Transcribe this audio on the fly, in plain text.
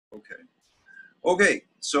Okay. Okay,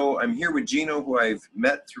 so I'm here with Gino, who I've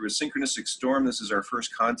met through a synchronistic storm. This is our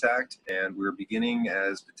first contact, and we're beginning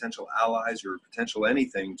as potential allies or potential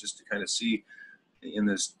anything, just to kind of see in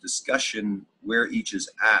this discussion where each is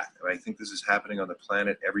at. And I think this is happening on the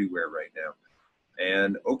planet everywhere right now.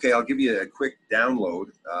 And okay, I'll give you a quick download.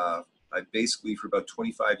 I've basically, for about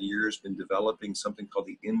 25 years, been developing something called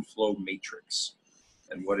the Inflow Matrix.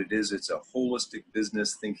 And what it is, it's a holistic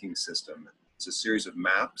business thinking system. It's a series of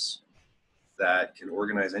maps that can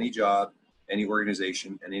organize any job, any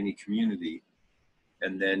organization, and any community,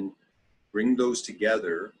 and then bring those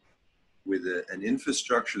together with an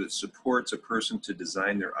infrastructure that supports a person to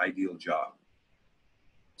design their ideal job.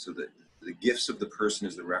 So that the gifts of the person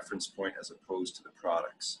is the reference point as opposed to the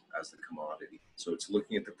products as the commodity. So it's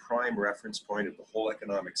looking at the prime reference point of the whole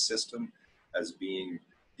economic system as being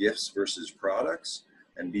gifts versus products,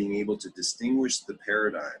 and being able to distinguish the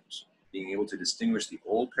paradigms, being able to distinguish the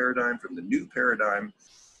old paradigm from the new paradigm,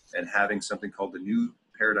 and having something called the new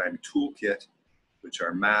paradigm toolkit, which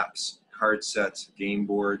are maps, card sets, game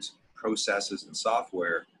boards, processes, and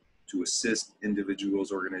software to assist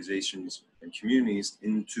individuals, organizations, and communities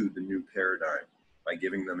into the new paradigm by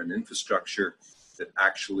giving them an infrastructure that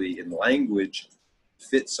actually, in language,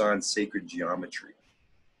 fits on sacred geometry.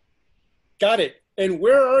 Got it. And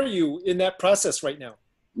where are you in that process right now?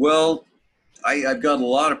 Well, I've got a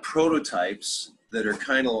lot of prototypes that are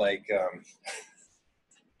kind of like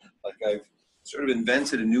I've sort of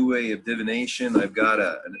invented a new way of divination. I've got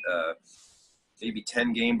maybe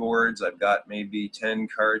 10 game boards. I've got maybe 10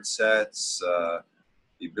 card sets.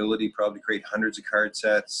 The ability to probably create hundreds of card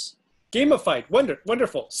sets. Gamified,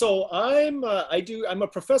 wonderful. So I'm a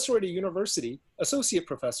professor at a university, associate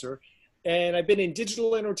professor, and I've been in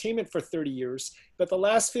digital entertainment for 30 years. But the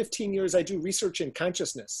last 15 years, I do research in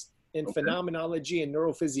consciousness, in phenomenology and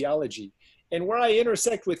neurophysiology. And where I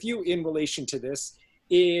intersect with you in relation to this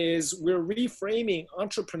is we're reframing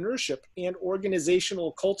entrepreneurship and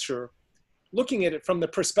organizational culture, looking at it from the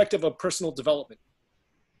perspective of personal development.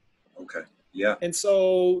 Okay, yeah. And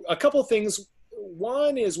so a couple of things.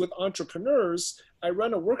 One is with entrepreneurs, I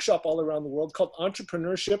run a workshop all around the world called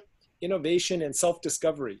Entrepreneurship, Innovation, and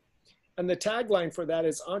Self-Discovery. And the tagline for that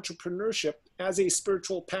is entrepreneurship as a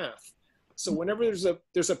spiritual path. So whenever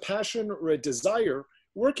there's a passion or a desire,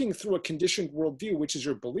 working through a conditioned worldview, which is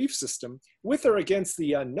your belief system, with or against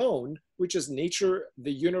the unknown, which is nature,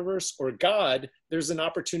 the universe, or God, there's an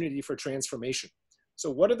opportunity for transformation. So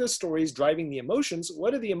what are the stories driving the emotions?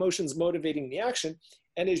 What are the emotions motivating the action?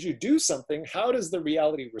 And as you do something, how does the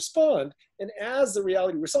reality respond? And as the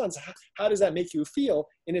reality responds, how does that make you feel?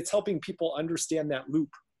 And it's helping people understand that loop.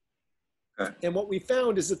 Okay. And what we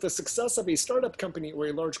found is that the success of a startup company or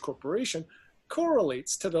a large corporation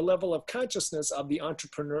correlates to the level of consciousness of the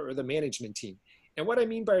entrepreneur or the management team. And what I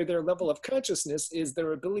mean by their level of consciousness is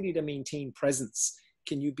their ability to maintain presence.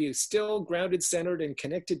 Can you be still, grounded, centered, and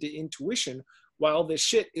connected to intuition while the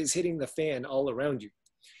shit is hitting the fan all around you?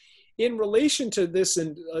 In relation to this,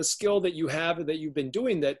 and a skill that you have that you've been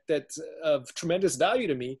doing that's of tremendous value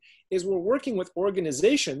to me, is we're working with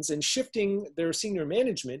organizations and shifting their senior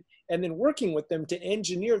management and then working with them to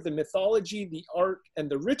engineer the mythology, the art, and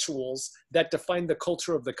the rituals that define the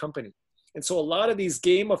culture of the company. And so a lot of these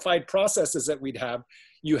gamified processes that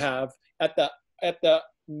you have at the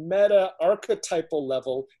meta archetypal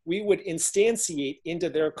level, we would instantiate into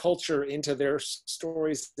their culture, into their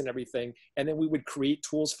stories and everything, and then we would create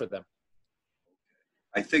tools for them.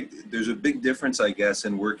 I think there's a big difference, I guess,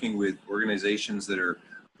 in working with organizations that are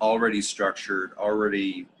already structured,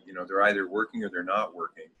 already, they're either working or they're not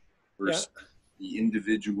working, versus the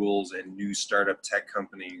individuals and new startup tech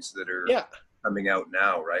companies that are coming out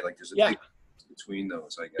now, right? Like there's a big difference between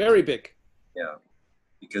those, I guess. Very big. Yeah.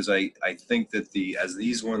 Because I think that as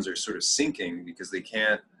these ones are sort of sinking because they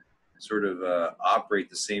can't sort of operate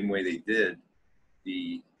the same way they did,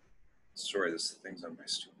 this thing's on my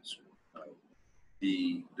students.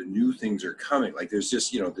 The new things are coming. Like there's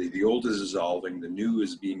just, the old is dissolving, the new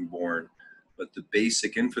is being born, but the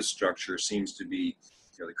basic infrastructure seems to be,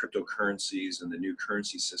 the cryptocurrencies and the new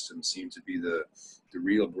currency systems seem to be the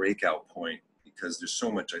real breakout point, because there's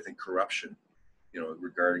so much, I think, corruption,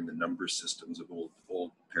 regarding the number systems of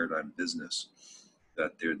old paradigm business,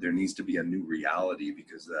 that there needs to be a new reality,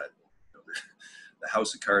 because that the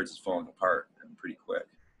house of cards is falling apart and pretty quick.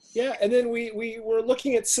 Yeah, and then we were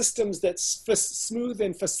looking at systems that smooth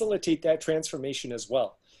and facilitate that transformation as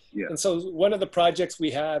well. Yeah. And so one of the projects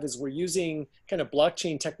we have is we're using kind of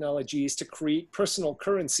blockchain technologies to create personal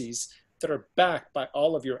currencies that are backed by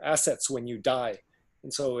all of your assets when you die.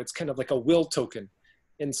 And so it's kind of like a will token.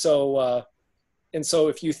 And so And so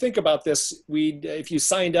if you think about this, if you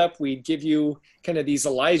signed up, we'd give you kind of these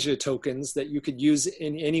Elijah tokens that you could use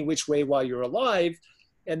in any which way while you're alive.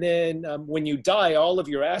 And then when you die, all of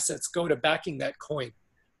your assets go to backing that coin.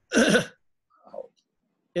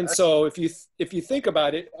 And so if you think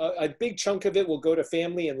about it, a big chunk of it will go to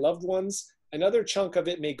family and loved ones. Another chunk of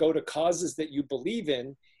it may go to causes that you believe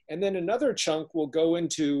in. And then another chunk will go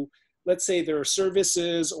into, let's say there are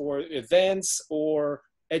services or events or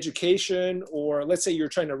education, or let's say you're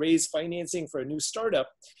trying to raise financing for a new startup,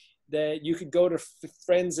 that you could go to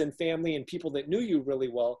friends and family and people that knew you really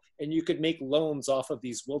well, and you could make loans off of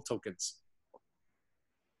these will tokens. I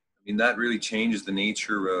mean, that really changes the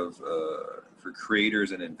nature of for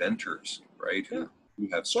creators and inventors, right? Yeah. Who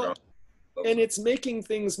have strong. And it's making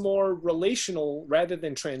things more relational rather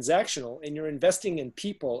than transactional, and you're investing in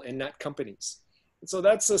people and not companies. And so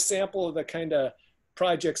that's a sample of the kind of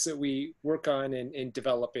projects that we work on in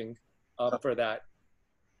developing for that.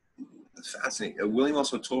 That's fascinating. William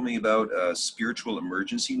also told me about a spiritual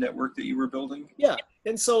emergency network that you were building. Yeah,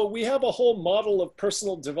 and so we have a whole model of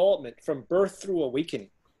personal development from birth through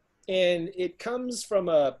awakening. And it comes from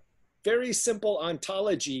a very simple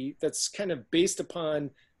ontology that's kind of based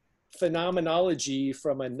upon phenomenology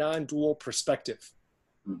from a non-dual perspective.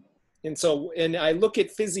 And so, and I look at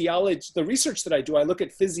physiology, the research that I do, I look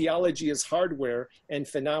at physiology as hardware and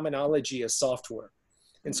phenomenology as software.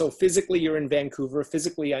 And so physically you're in Vancouver,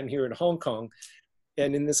 physically I'm here in Hong Kong.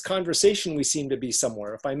 And in this conversation, we seem to be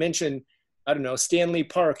somewhere. If I mention, I don't know, Stanley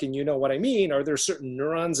Park, and you know what I mean, are there certain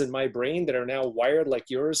neurons in my brain that are now wired like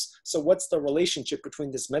yours? So what's the relationship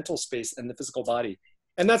between this mental space and the physical body?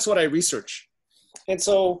 And that's what I research. And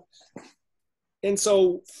so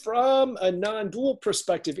from a non-dual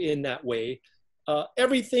perspective in that way,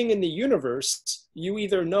 everything in the universe, you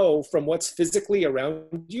either know from what's physically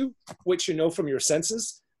around you, which you know from your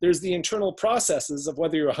senses. There's the internal processes of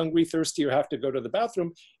whether you're hungry, thirsty, or have to go to the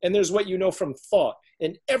bathroom. And there's what you know from thought.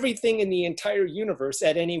 And everything in the entire universe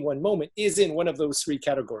at any one moment is in one of those three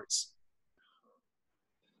categories.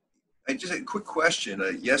 I just had a quick question.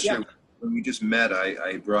 Yesterday, when we just met,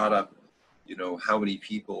 I brought up, you know, how many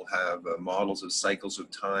people have models of cycles of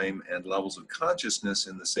time and levels of consciousness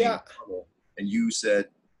in the same model. And you said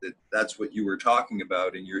that that's what you were talking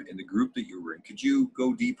about in the group that you were in. Could you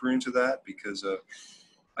go deeper into that? Because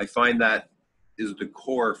I find that is the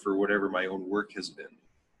core for whatever my own work has been.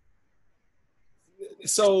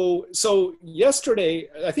 So yesterday,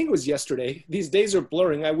 I think it was yesterday, these days are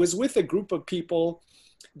blurring. I was with a group of people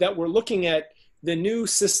that were looking at the new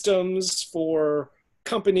systems for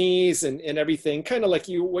companies and everything, kind of like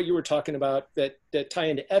what you were talking about, that tie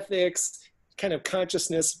into ethics, kind of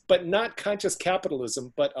consciousness, but not conscious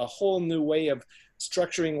capitalism, but a whole new way of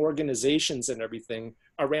structuring organizations and everything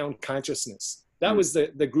around consciousness. That was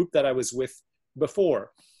the group that I was with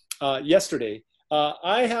before yesterday.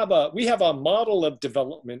 We have a model of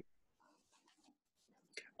development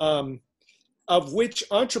of which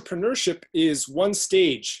entrepreneurship is one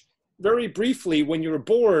stage. Very briefly, when you're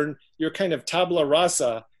born, you're kind of tabula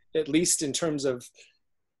rasa, at least in terms of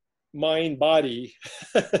mind, body.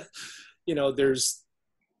 You know,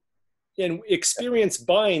 and experience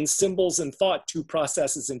binds symbols and thought to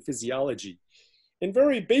processes in physiology. And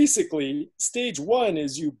very basically, stage one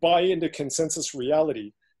is you buy into consensus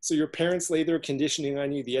reality. So your parents lay their conditioning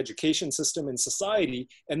on you, the education system and society,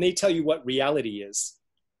 and they tell you what reality is.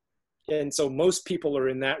 And so most people are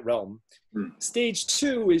in that realm. Stage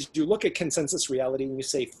two is you look at consensus reality and you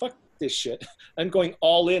say, fuck this shit. I'm going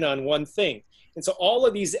all in on one thing. And so all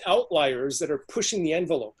of these outliers that are pushing the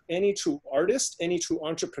envelope, any true artist, any true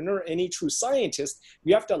entrepreneur, any true scientist,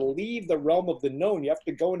 you have to leave the realm of the known. You have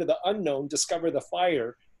to go into the unknown, discover the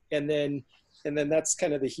fire, and then that's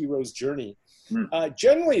kind of the hero's journey.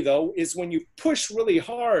 Generally, though, is when you push really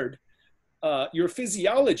hard your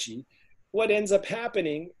physiology, what ends up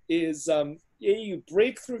happening is you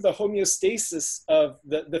break through the homeostasis of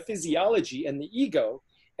the physiology and the ego.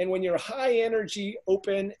 And when you're high energy,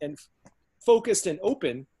 open, and focused and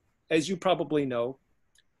open, as you probably know,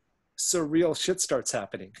 surreal shit starts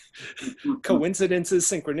happening. Coincidences,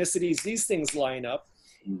 synchronicities, these things line up.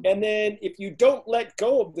 And then if you don't let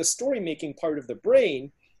go of the story-making part of the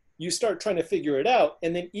brain, you start trying to figure it out.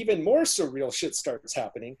 And then even more surreal shit starts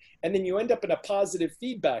happening. And then you end up in a positive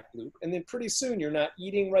feedback loop. And then pretty soon you're not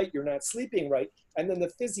eating right, you're not sleeping right. And then the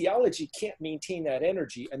physiology can't maintain that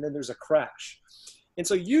energy. And then there's a crash. And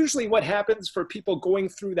so usually what happens for people going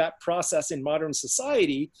through that process in modern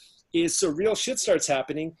society is surreal shit starts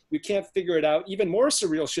happening. You can't figure it out. Even more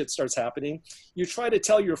surreal shit starts happening. You try to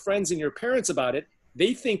tell your friends and your parents about it.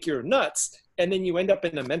 They think you're nuts. And then you end up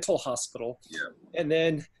in a mental hospital. And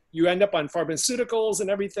then you end up on pharmaceuticals and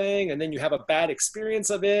everything, and then you have a bad experience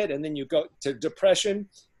of it, and then you go to depression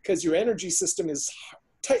because your energy system is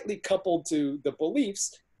tightly coupled to the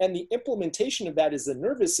beliefs, and the implementation of that is the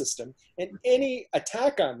nervous system. And any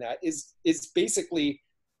attack on that is basically,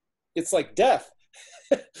 it's like death.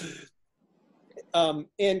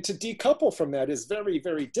 And to decouple from that is very,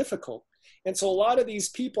 very difficult. And so a lot of these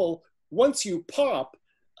people, once you pop,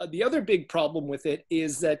 the other big problem with it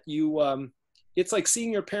is that it's like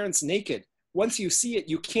seeing your parents naked. Once you see it,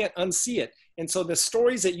 you can't unsee it. And so the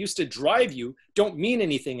stories that used to drive you don't mean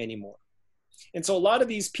anything anymore. And so a lot of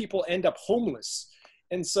these people end up homeless.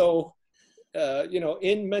 And so,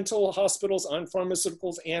 in mental hospitals, on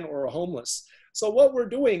pharmaceuticals, and or homeless. So what we're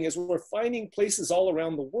doing is we're finding places all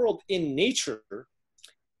around the world in nature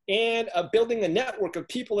and building a network of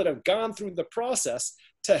people that have gone through the process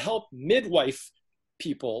to help midwife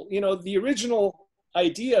people. The original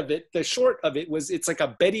idea of it, the short of it was, it's like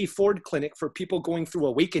a Betty Ford clinic for people going through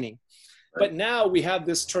awakening. But now we have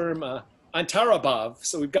this term, Antarabhav.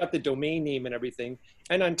 So we've got the domain name and everything.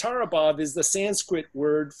 And Antarabhav is the Sanskrit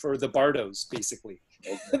word for the bardos, basically.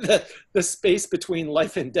 the space between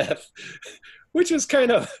life and death, which is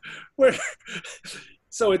kind of where,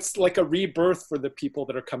 so it's like a rebirth for the people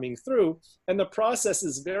that are coming through. And the process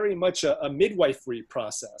is very much a midwifery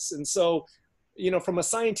process. And so, from a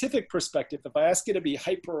scientific perspective, if I ask you to be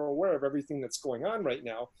hyper aware of everything that's going on right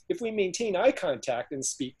now, if we maintain eye contact and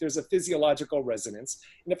speak, there's a physiological resonance.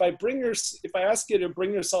 And if I ask you to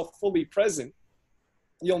bring yourself fully present,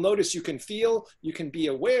 you'll notice you can feel, you can be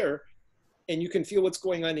aware, and you can feel what's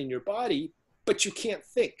going on in your body, but you can't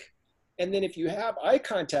think. And then if you have eye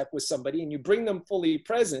contact with somebody and you bring them fully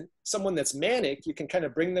present, someone that's manic, you can kind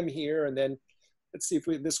of bring them here, and then let's see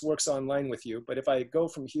if this works online with you. But if I go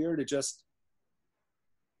from here to just,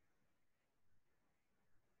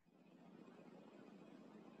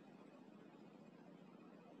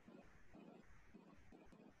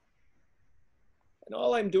 and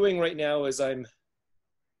all I'm doing right now is I'm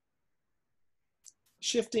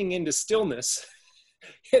shifting into stillness.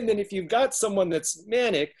 And then if you've got someone that's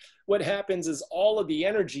manic, what happens is all of the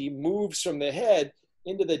energy moves from the head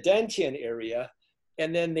into the dantian area,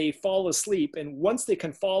 and then they fall asleep. And once they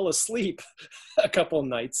can fall asleep a couple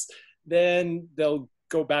nights, then they'll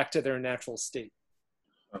go back to their natural state.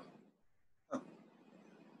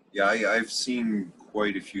 Yeah, I've seen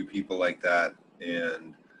quite a few people like that,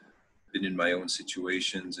 and been in my own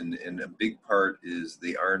situations. And a big part is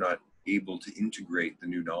they are not able to integrate the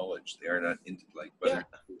new knowledge. They are not into, like, whether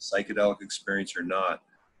it's a psychedelic experience or not,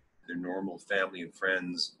 their normal family and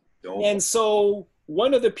friends don't. And so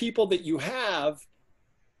one of the people that you have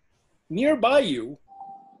nearby you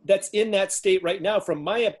that's in that state right now, from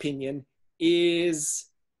my opinion, is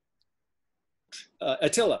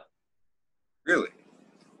Attila. Really?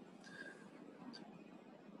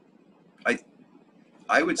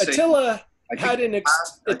 I would say Attila had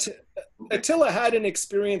an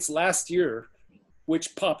experience last year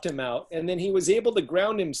which popped him out, and then he was able to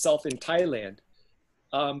ground himself in Thailand.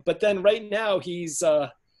 But then right now he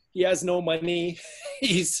has no money.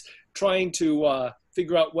 He's trying to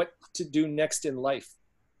figure out what to do next in life.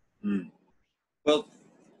 Well,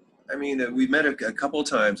 I mean, we've met a couple of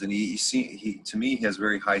times, and he to me, he has a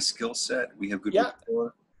very high skill set. We have good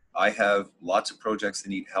rapport. I have lots of projects that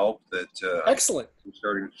need help that excellent. I'm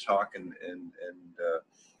starting to talk, and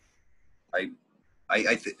I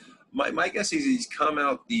think my guess is he's come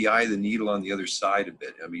out the eye of the needle on the other side a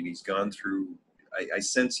bit. I mean, he's gone through. I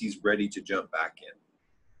sense he's ready to jump back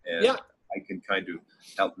in, and I can kind of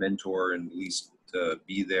help mentor and at least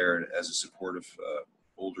be there as a supportive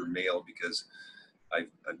older male, because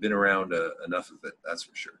I've been around enough of it. That's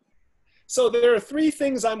for sure. So there are 3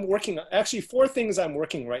 things I'm working on, actually 4 things I'm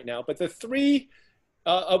working right now, but the 3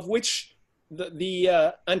 of which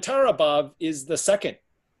the Antarabhav is the second.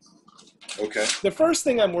 Okay. The first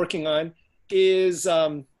thing I'm working on is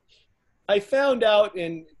I found out,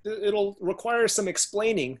 and it'll require some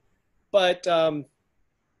explaining, but are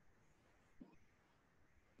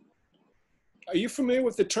you familiar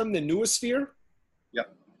with the term the noosphere? Yeah.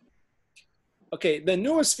 Okay, the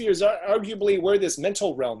noosphere is arguably where this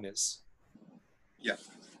mental realm is. Yeah.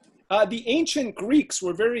 The ancient Greeks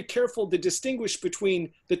were very careful to distinguish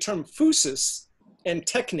between the term phusis and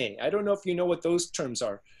techne. I don't know if you know what those terms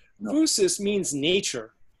are. No. Phusis means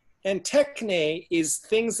nature, and techne is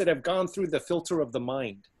things that have gone through the filter of the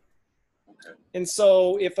mind. Okay. And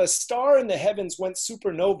so if a star in the heavens went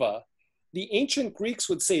supernova, the ancient Greeks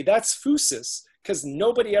would say that's phusis, because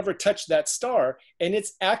nobody ever touched that star, and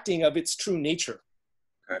it's acting of its true nature.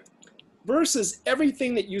 Okay. Versus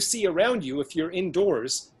everything that you see around you, if you're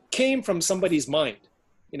indoors, came from somebody's mind.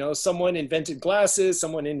 You know, someone invented glasses,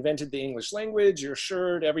 someone invented the English language, your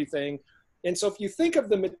shirt, everything. And so if you think of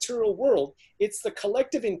the material world, it's the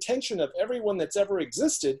collective intention of everyone that's ever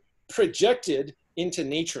existed projected into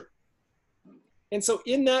nature. And so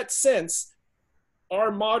in that sense,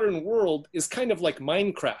 our modern world is kind of like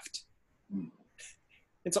Minecraft.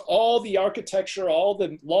 And so all the architecture, all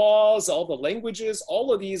the laws, all the languages,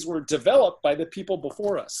 all of these were developed by the people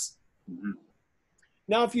before us. Mm-hmm.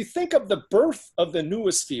 Now, if you think of the birth of the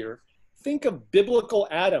noosphere, think of biblical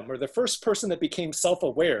Adam, or the first person that became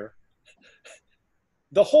self-aware.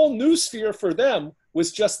 The whole noosphere for them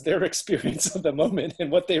was just their experience of the moment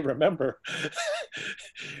and what they remember.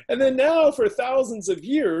 And then now for thousands of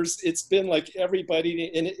years, it's been like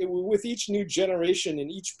everybody, and with each new generation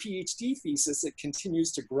and each PhD thesis, it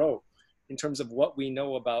continues to grow in terms of what we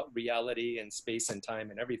know about reality and space and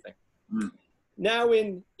time and everything. Mm. Now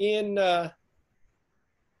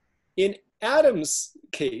in Adam's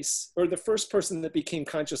case, or the first person that became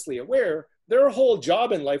consciously aware, their whole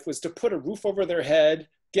job in life was to put a roof over their head,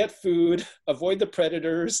 get food, avoid the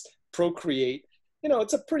predators, procreate. You know,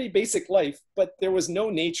 it's a pretty basic life, but there was no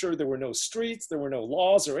nature, there were no streets, there were no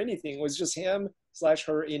laws or anything. It was just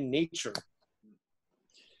him/her in nature.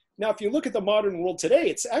 Now, if you look at the modern world today,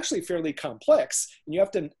 it's actually fairly complex. And you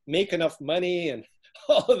have to make enough money and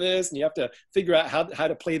all of this, and you have to figure out how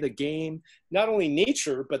to play the game. Not only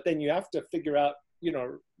nature, but then you have to figure out, you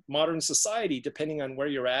know, modern society, depending on where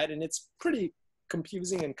you're at. And it's pretty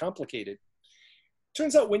confusing and complicated.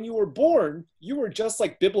 Turns out when you were born, you were just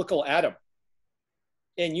like biblical Adam.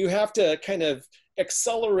 And you have to kind of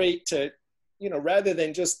accelerate to, you know, rather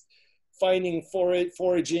than just finding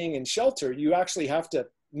foraging and shelter, you actually have to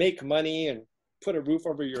make money and put a roof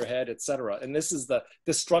over your head, etc. And this is the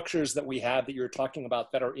structures that we have that you're talking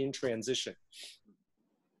about that are in transition.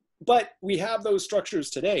 But we have those structures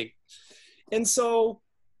today. And so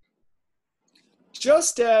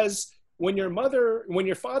just as when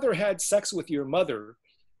your father had sex with your mother,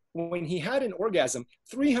 when he had an orgasm,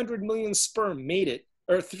 300 million sperm made it,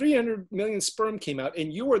 or 300 million sperm came out,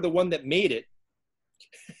 and you were the one that made it.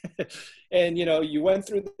 And, you know, you went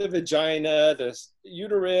through the vagina, the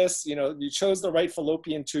uterus, you know, you chose the right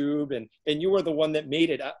fallopian tube, and you were the one that made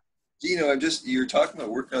it. Gino, you're talking about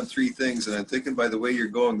working on three things, and I'm thinking by the way you're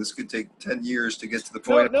going, this could take 10 years to get to the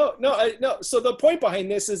point. No. So the point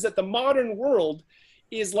behind this is that the modern world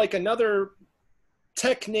is like another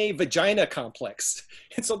techne vagina complex.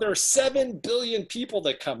 And so there are 7 billion people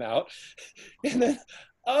that come out, and then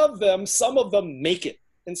of them, some of them make it.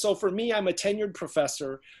 And so for me, I'm a tenured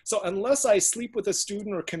professor. So unless I sleep with a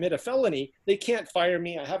student or commit a felony, they can't fire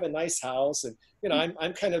me. I have a nice house, and, you know,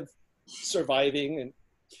 I'm kind of surviving.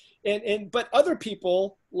 But other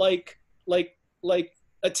people like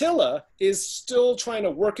Attila is still trying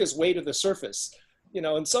to work his way to the surface. You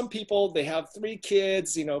know, and some people, they have 3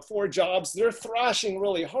 kids, you know, 4 jobs. They're thrashing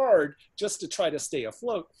really hard just to try to stay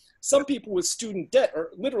afloat. Some people with student debt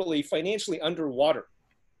are literally financially underwater.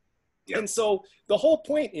 Yep. And so the whole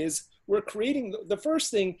point is we're creating, the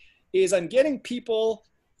first thing is I'm getting people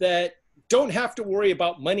that don't have to worry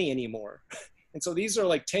about money anymore. And so these are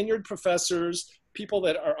like tenured professors, people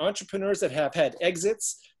that are entrepreneurs that have had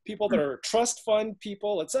exits, people that are trust fund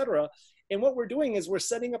people, et cetera. And what we're doing is we're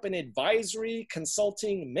setting up an advisory,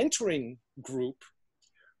 consulting, mentoring group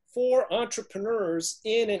for entrepreneurs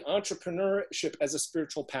in an entrepreneurship as a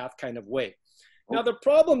spiritual path kind of way. Now, the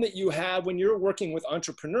problem that you have when you're working with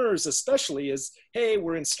entrepreneurs especially is, hey,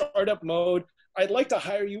 we're in startup mode. I'd like to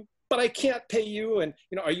hire you, but I can't pay you. And,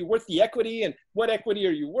 you know, are you worth the equity? And what equity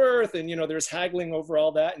are you worth? And, you know, there's haggling over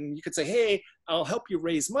all that. And you could say, hey, I'll help you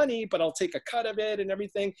raise money, but I'll take a cut of it and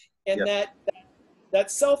everything. And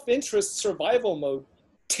that self-interest survival mode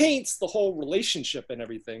taints the whole relationship and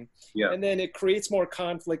everything. Yeah. And then it creates more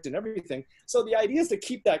conflict and everything. So the idea is to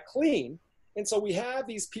keep that clean. And so we have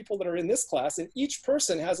these people that are in this class, and each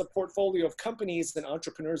person has a portfolio of companies and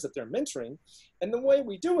entrepreneurs that they're mentoring. And the way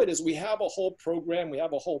we do it is we have a whole program, we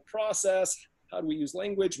have a whole process. How do we use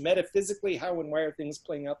language? Metaphysically, how and why are things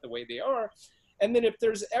playing out the way they are? And then if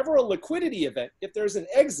there's ever a liquidity event, if there's an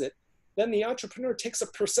exit, then the entrepreneur takes a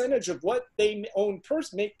percentage of what they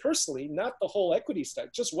make personally, not the whole equity stuff,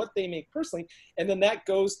 just what they make personally. And then that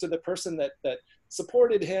goes to the person that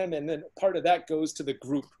supported him, and then part of that goes to the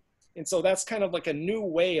group. And so that's kind of like a new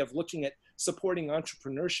way of looking at supporting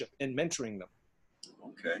entrepreneurship and mentoring them.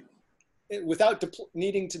 Okay. Without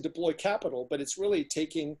needing to deploy capital, but it's really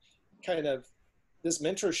taking kind of this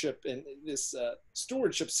mentorship and this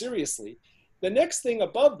stewardship seriously. The next thing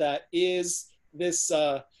above that is this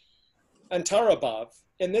Antarabhav,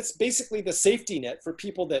 and that's basically the safety net for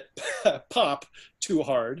people that pop too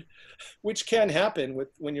hard. which can happen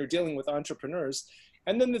when you're dealing with entrepreneurs.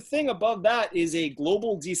 And then the thing above that is a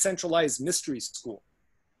global decentralized mystery school.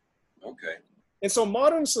 Okay. And so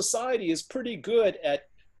modern society is pretty good at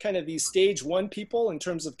kind of these stage one people in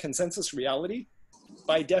terms of consensus reality.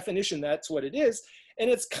 By definition, that's what it is. And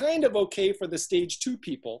it's kind of okay for the stage two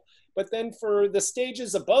people. But then for the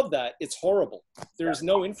stages above that, it's horrible. There's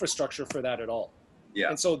no infrastructure for that at all. Yeah.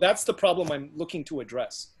 And so that's the problem I'm looking to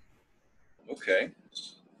address. Okay.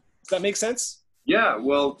 Does that make sense? Yeah.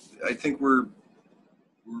 Well, I think we're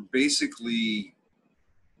basically,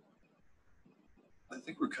 I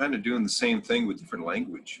think we're kind of doing the same thing with different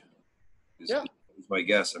language. Is my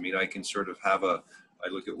guess. I mean, I can sort of have I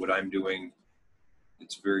look at what I'm doing,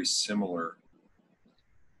 it's very similar.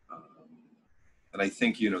 And I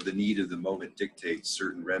think, the need of the moment dictates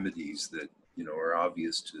certain remedies that, are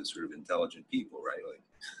obvious to sort of intelligent people, right? Like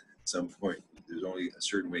at some point, there's only a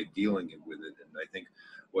certain way of dealing with it. And I think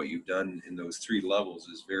what you've done in those 3 levels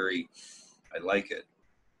is I like it,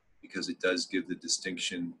 because it does give the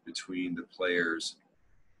distinction between the players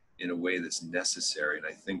in a way that's necessary. And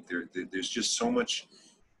I think there's just so much,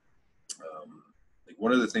 like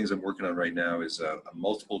one of the things I'm working on right now is a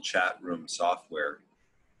multiple chat room software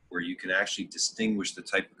where you can actually distinguish the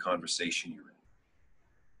type of conversation you're in.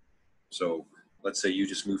 So let's say you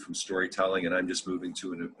just moved from storytelling and I'm just moving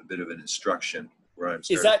to a bit of an instruction where I'm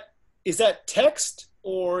starting. Is that text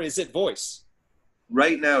or is it voice?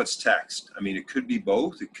 Right now it's text. I mean, it could be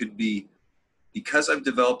both. It could be, because I've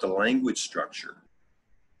developed a language structure,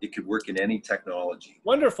 it could work in any technology.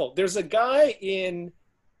 Wonderful. There's a guy in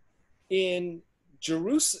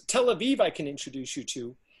Jerusalem, Tel Aviv, I can introduce you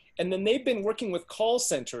to. And then they've been working with call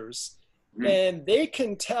centers, and they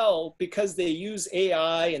can tell, because they use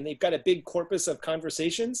AI and they've got a big corpus of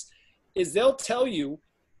conversations, is they'll tell you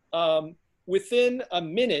within a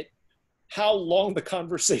minute how long the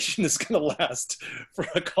conversation is going to last for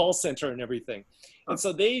a call center and everything. And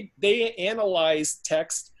so they analyze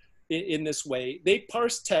text in this way. They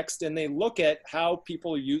parse text and they look at how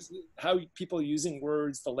people using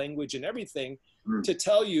words, the language and everything to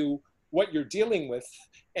tell you what you're dealing with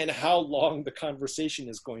and how long the conversation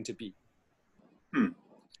is going to be.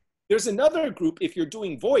 There's another group, if you're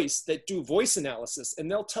doing voice, that do voice analysis,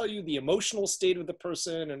 and they'll tell you the emotional state of the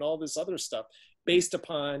person and all this other stuff based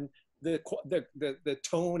upon the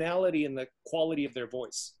tonality and the quality of their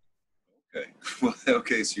voice. Okay. Well,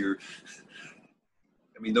 okay. So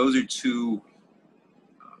those are 2,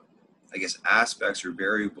 I guess, aspects or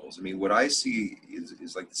variables. I mean, what I see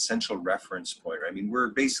is like the central reference point. Right? I mean, we're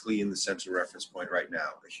basically in the central reference point right now,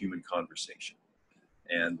 a human conversation.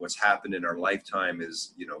 And what's happened in our lifetime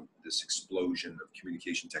is, this explosion of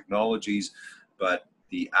communication technologies, but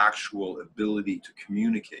the actual ability to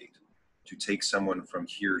communicate, to take someone from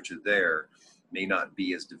here to there, may not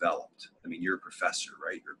be as developed. I mean, you're a professor,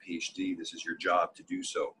 right? You're a PhD. This is your job to do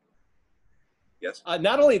so. Yes.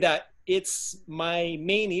 Not only that, it's my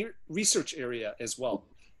main research area as well.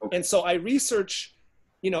 Okay. And so I research,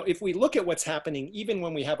 if we look at what's happening, even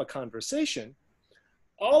when we have a conversation,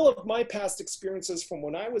 all of my past experiences from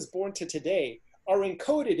when I was born to today are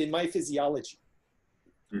encoded in my physiology.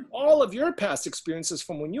 All of your past experiences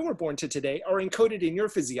from when you were born to today are encoded in your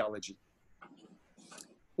physiology.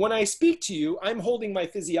 When I speak to you, I'm holding my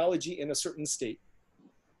physiology in a certain state.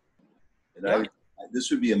 And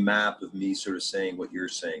this would be a map of me sort of saying what you're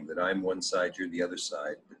saying, that I'm one side, you're the other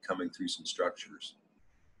side, but coming through some structures.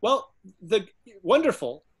 Well,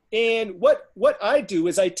 wonderful. And what I do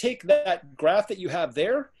is I take that graph that you have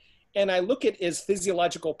there and I look at it as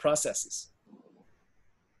physiological processes.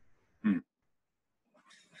 And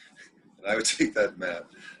I would take that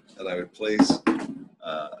map and I would place,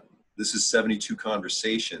 this is 72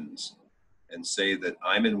 conversations, and say that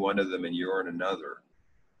I'm in one of them and you're in another,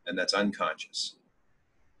 and that's unconscious.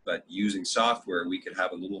 But using software, we could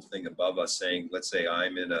have a little thing above us saying, let's say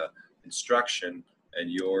I'm in a instruction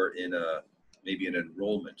and you're in maybe an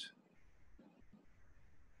enrollment,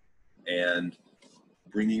 and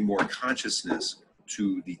bringing more consciousness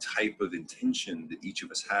to the type of intention that each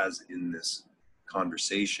of us has in this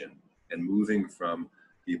conversation, and moving from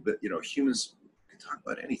humans can talk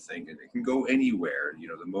about anything and it can go anywhere. And,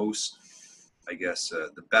 the most, I guess,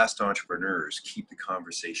 the best entrepreneurs keep the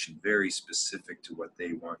conversation very specific to what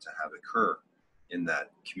they want to have occur in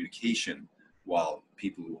that communication, while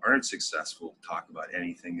people who aren't successful talk about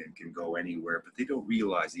anything and can go anywhere, but they don't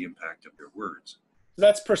realize the impact of their words.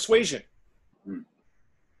 That's persuasion.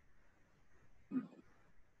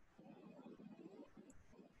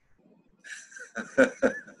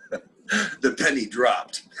 The penny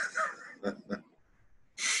dropped.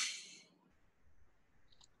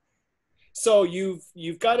 So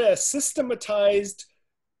you've got a systematized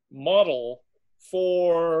model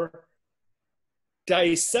for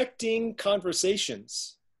dissecting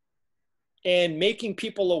conversations and making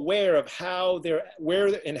people aware of how they're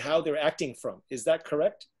where and how they're acting from. Is that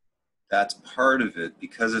correct? That's part of it.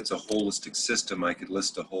 Because it's a holistic system, I could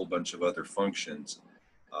list a whole bunch of other functions.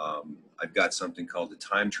 I've got something called the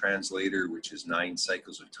time translator, which is 9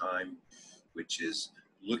 cycles of time, which is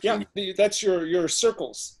Yeah, looking, that's your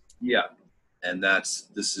circles. yeah, and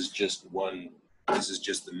this is just one, this is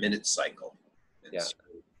just the minute cycle. And Yeah. so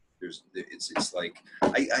it's like,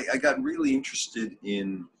 I got really interested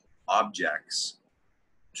in objects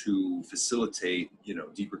to facilitate,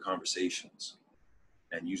 deeper conversations,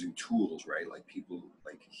 and using tools, right? Like people,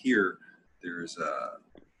 like here, there's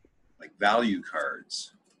like value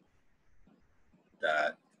cards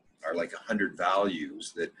that are like 100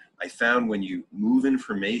 values that I found when you move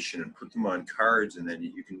information and put them on cards, and then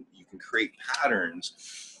you can create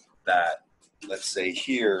patterns that, let's say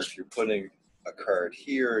here, if you're putting a card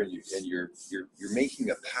here and you're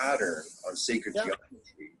making a pattern on sacred Yeah.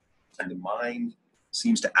 geometry, and the mind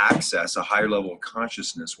seems to access a higher level of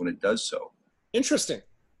consciousness when it does so. Interesting.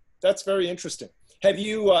 That's very interesting. Have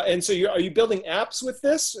you, and so are you building apps with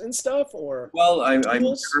this and stuff or Well, I'm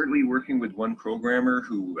tools? currently working with one programmer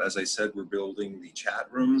who, as I said, we're building the chat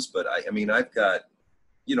rooms. But I mean, I've got,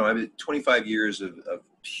 I've had 25 years of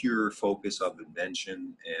pure focus of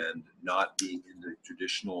invention and not being in the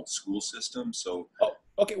traditional school system. So Oh,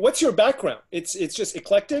 okay. What's your background? It's just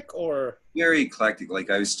eclectic or? very eclectic.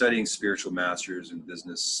 Like I was studying spiritual masters in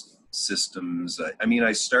business systems.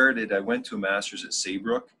 I went to a master's at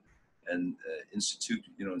Saybrook and institute,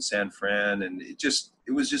 in San Fran, and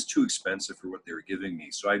it was just too expensive for what they were giving me.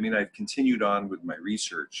 So I mean, I've continued on with my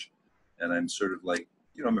research, and I'm sort of like,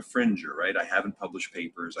 I'm a fringer, right? I haven't published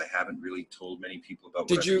papers. I haven't really told many people about what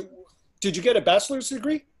Did you did you get a bachelor's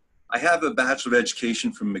degree? I have a Bachelor of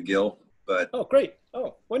Education from McGill, but Oh, great.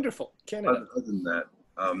 Oh, wonderful. Canada. other than that,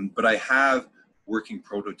 but I have working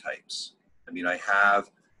prototypes. I mean, I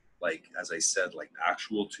have, like, as I said, like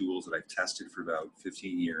actual tools that I've tested for about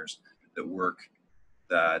 15 years that work,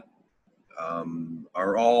 that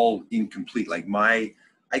are all incomplete. Like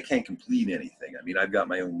I can't complete anything. I mean, I've got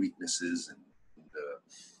my own weaknesses,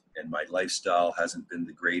 and my lifestyle hasn't been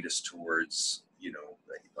the greatest towards,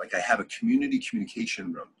 like I have a community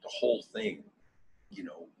communication room, the whole thing, you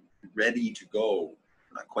know, ready to go.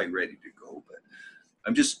 Not quite ready to go, but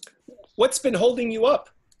I'm just, What's been holding you up?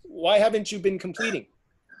 Why haven't you been completing?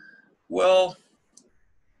 well,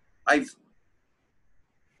 I've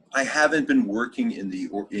I haven't been working in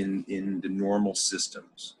the normal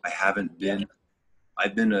systems. I haven't Yeah, been.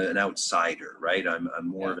 I've been an outsider, right? I'm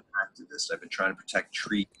more yeah. of an activist. I've been trying to protect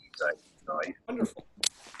trees. I Wonderful.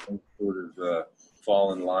 don't sort of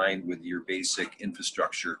fall in line with your basic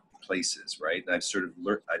infrastructure places, right? And I've sort of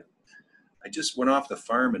learned. I just went off the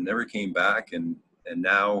farm and never came back, and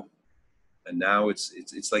now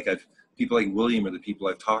it's like I've people like William are the people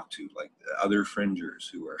I've talked to, like other fringers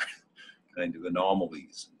who are kind of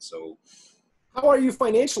anomalies. And so How are you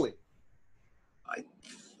financially? I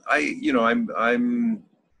I've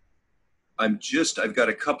got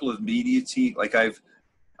a couple of media team, like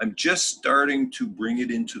I'm just starting to bring it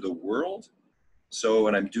into the world. So,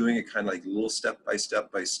 and I'm doing it kind of like a little step by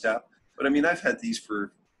step by step. But I mean, I've had these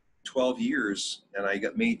for 12 years and I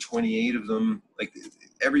got made 28 of them. Like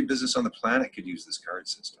every business on the planet could use this card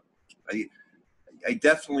system. I, I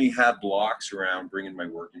definitely had blocks around bringing my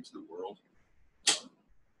work into the world.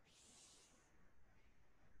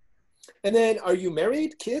 And then are you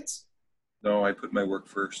married, kids? No, I put my work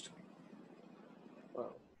first.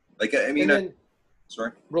 Wow. Like, And then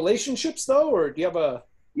sorry. relationships though, or do you have a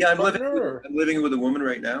Yeah, partner or I'm living with a woman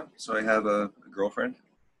right now. So I have a girlfriend,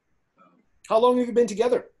 how long have you been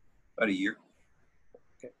together? about a year.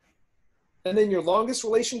 Okay. And then your longest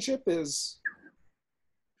relationship is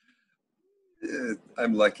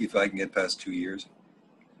I'm lucky if I can get past 2 years.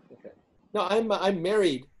 okay. No, I'm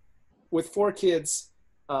married with 4 kids,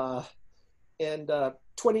 uh, and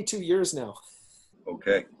 22 years now.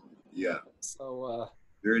 Okay. Yeah. So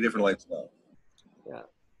Very different lifestyle. yeah,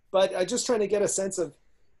 but I just trying to get a sense of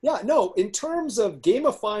yeah. No, in terms of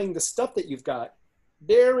gamifying the stuff that you've got,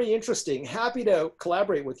 very interesting. Happy to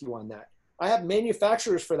collaborate with you on that. I have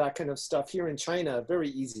manufacturers for that kind of stuff here in China. Very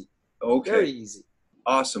easy. Okay. Very easy.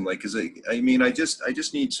 Awesome. Like, cause I mean, I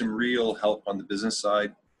just need some real help on the business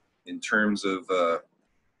side in terms of,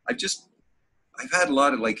 I've had a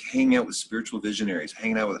lot of like hanging out with spiritual visionaries,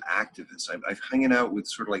 hanging out with activists. I've hanging out with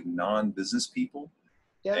sort of like non-business people,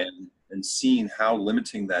 Yeah. and seeing how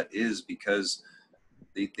limiting that is because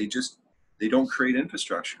they don't create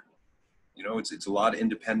infrastructure. You know, it's a lot of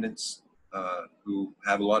independents who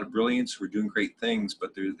have a lot of brilliance, who are doing great things,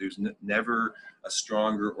 but there's never a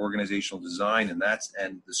stronger organizational design,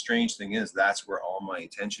 and the strange thing is that's where all my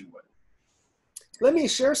attention went. Let me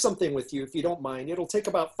share something with you if you don't mind. It'll take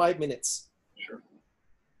about 5 minutes. Sure.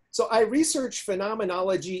 So I research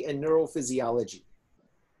phenomenology and neurophysiology.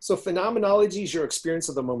 So phenomenology is your experience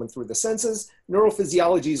of the moment through the senses.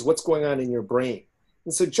 Neurophysiology is what's going on in your brain.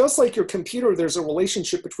 And so just like your computer, there's a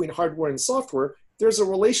relationship between hardware and software. There's a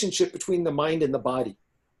relationship between the mind and the body.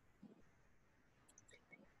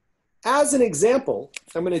 As an example,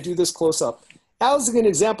 I'm going to do this close up. As an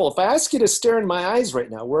example, if I ask you to stare in my eyes right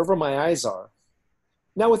now, wherever my eyes are,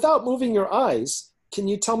 now without moving your eyes, can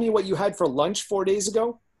you tell me what you had for lunch 4 days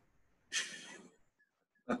ago?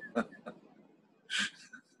 I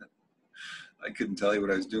couldn't tell you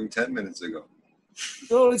what I was doing 10 minutes ago.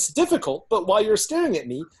 No, it's difficult, but while you're staring at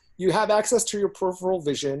me, you have access to your peripheral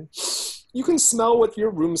vision. You can smell what your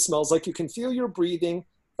room smells like. You can feel your breathing.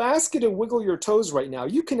 If I ask you to wiggle your toes right now,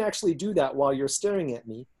 you can actually do that while you're staring at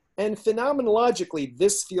me. And phenomenologically,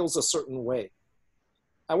 this feels a certain way.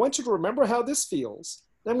 I want you to remember how this feels.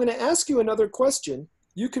 And I'm going to ask you another question.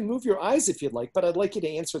 You can move your eyes if you'd like, but I'd like you to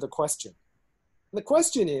answer the question. And the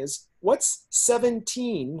question is, what's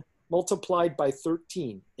 17 multiplied by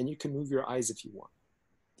 13? And you can move your eyes if you want.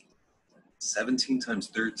 17 times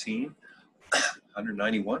 13,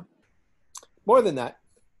 191? More than that.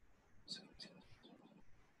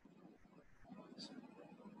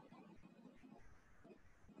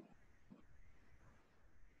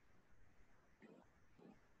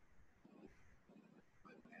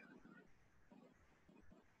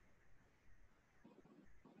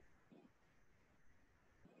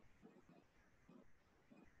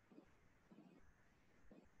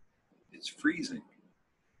 It's freezing.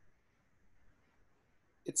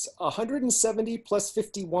 It's 170 plus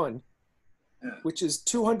 51, which is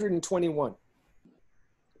 221.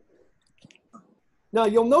 Now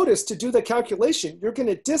you'll notice to do the calculation, you're going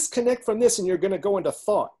to disconnect from this and you're going to go into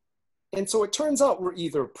thought. And so it turns out we're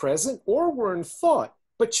either present or we're in thought,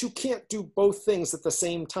 but you can't do both things at the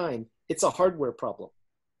same time. It's a hardware problem.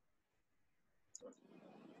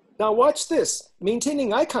 Now watch this,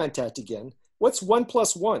 maintaining eye contact again. What's 1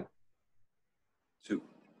 plus 1? 2.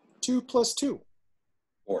 2 plus 2.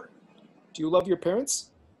 4. Do you love your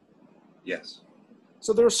parents? Yes.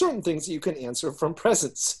 So there are certain things that you can answer from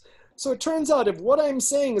presence. So it turns out if what I'm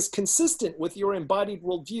saying is consistent with your embodied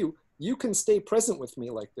worldview, you can stay present with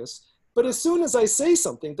me like this. But as soon as I say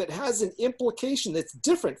something that has an implication that's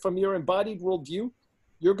different from your embodied worldview,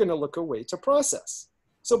 you're going to look away to process.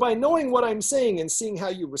 So by knowing what I'm saying and seeing how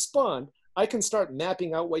you respond, I can start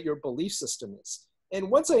mapping out what your belief system is. And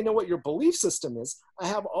once I know what your belief system is, I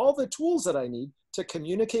have all the tools that I need to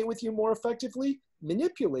communicate with you more effectively,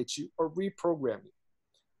 manipulate you, or reprogram you.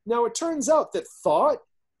 Now, it turns out that thought,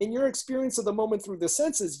 in your experience of the moment through the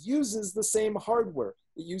senses, uses the same hardware.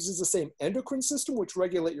 It uses the same endocrine system, which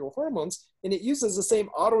regulate your hormones, and it uses the same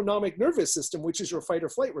autonomic nervous system, which is your fight or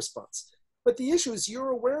flight response. But the issue is your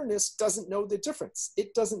awareness doesn't know the difference.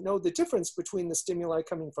 It doesn't know the difference between the stimuli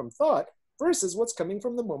coming from thought versus what's coming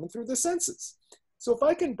from the moment through the senses. So if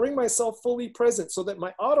I can bring myself fully present so that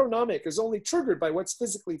my autonomic is only triggered by what's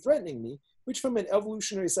physically threatening me, which from an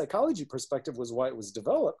evolutionary psychology perspective was why it was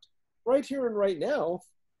developed, right here and right now,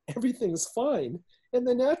 everything's fine. And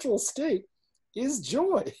the natural state is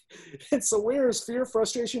joy. And so where is fear,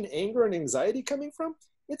 frustration, anger, and anxiety coming from?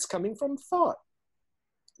 It's coming from thought.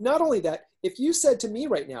 Not only that, if you said to me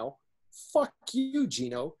right now, fuck you,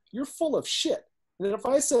 Gino, you're full of shit. And then if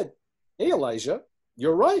I said, hey, Elijah,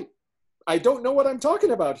 you're right. I don't know what I'm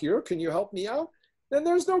talking about here. Can you help me out? Then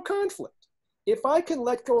there's no conflict. If I can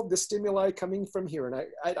let go of the stimuli coming from here,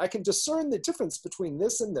 and I can discern the difference between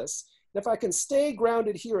this and this, and if I can stay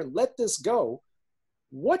grounded here and let this go,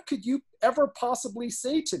 what could you ever possibly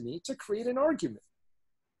say to me to create an argument?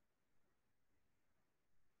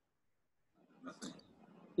 Nothing.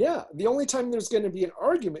 Yeah, the only time there's going to be an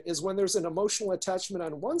argument is when there's an emotional attachment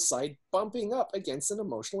on one side bumping up against an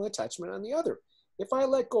emotional attachment on the other. If I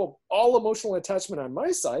let go of all emotional attachment on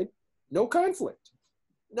my side, no conflict.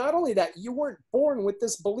 Not only that, you weren't born with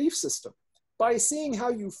this belief system. By seeing how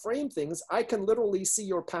you frame things, I can literally see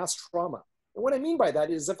your past trauma. And what I mean by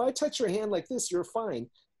that is if I touch your hand like this, you're fine.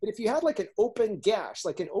 But if you had like an open gash,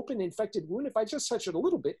 like an open infected wound, if I just touch it a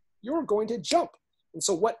little bit, you're going to jump. And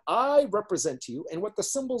so what I represent to you and what the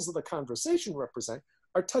symbols of the conversation represent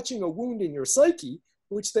are touching a wound in your psyche,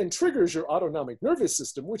 which then triggers your autonomic nervous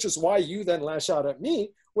system, which is why you then lash out at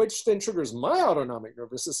me, which then triggers my autonomic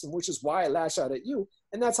nervous system, which is why I lash out at you.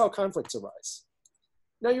 And that's how conflicts arise.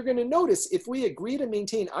 Now you're going to notice if we agree to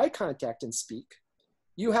maintain eye contact and speak,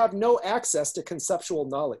 you have no access to conceptual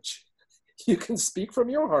knowledge. You can speak from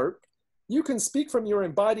your heart. You can speak from your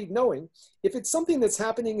embodied knowing. If it's something that's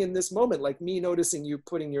happening in this moment, like me noticing you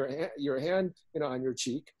putting your hand, on your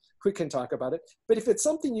cheek, we can talk about it. But if it's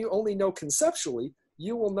something you only know conceptually,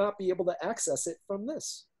 you will not be able to access it from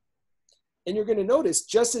this. And you're going to notice,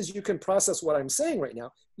 just as you can process what I'm saying right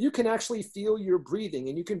now, you can actually feel your breathing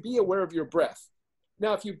and you can be aware of your breath.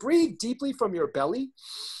 Now, if you breathe deeply from your belly,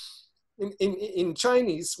 in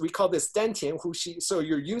Chinese, we call this dantian huxi. So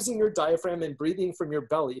you're using your diaphragm and breathing from your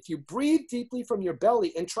belly. If you breathe deeply from your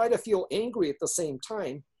belly and try to feel angry at the same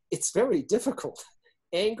time, it's very difficult.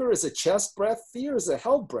 Anger is a chest breath, fear is a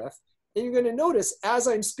held breath. And you're going to notice, as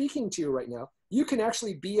I'm speaking to you right now, you can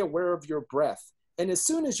actually be aware of your breath. And as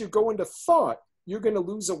soon as you go into thought, you're going to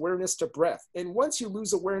lose awareness to breath. And once you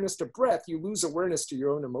lose awareness to breath, you lose awareness to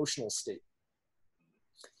your own emotional state.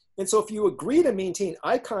 And so if you agree to maintain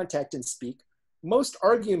eye contact and speak, most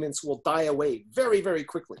arguments will die away very, very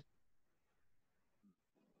quickly.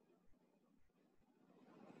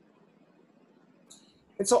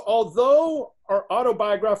 And so although our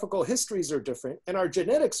autobiographical histories are different and our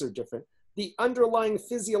genetics are different, the underlying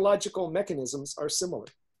physiological mechanisms are similar.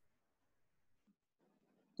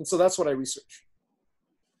 And so that's what I research.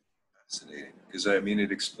 Fascinating, because I mean,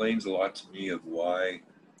 it explains a lot to me of why.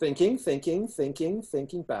 Thinking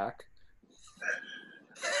back.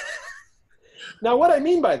 Now, what I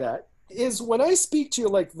mean by that is when I speak to you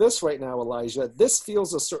like this right now, Elijah, this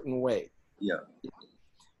feels a certain way. Yeah.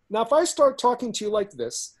 Now, if I start talking to you like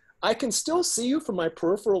this, I can still see you from my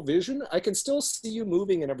peripheral vision. I can still see you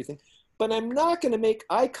moving and everything, but I'm not going to make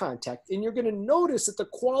eye contact. And you're going to notice that the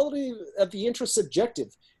quality of the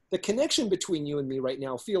intersubjective, the connection between you and me right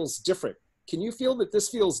now feels different. Can you feel that this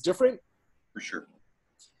feels different? For sure.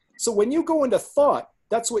 So when you go into thought,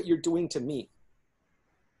 that's what you're doing to me.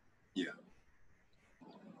 Yeah.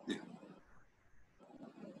 Yeah.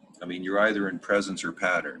 I mean, you're either in presence or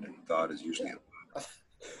pattern, and thought is usually.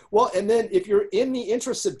 Well, and then if you're in the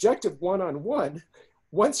intersubjective one-on-one,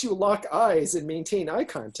 once you lock eyes and maintain eye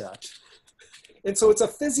contact, and so it's a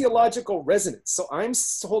physiological resonance. So I'm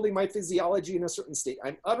holding my physiology in a certain state.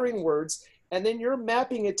 I'm uttering words, and then you're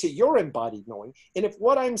mapping it to your embodied knowing. And if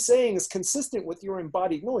what I'm saying is consistent with your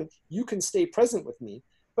embodied knowing, you can stay present with me.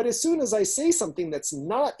 But as soon as I say something that's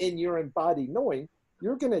not in your embodied knowing,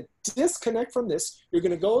 you're going to disconnect from this. You're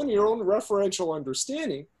going to go in your own referential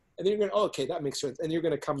understanding, and then you're going to, oh, okay, that makes sense. And you're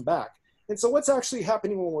going to come back. And so what's actually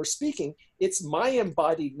happening when we're speaking, it's my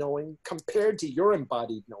embodied knowing compared to your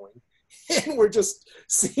embodied knowing. And we're just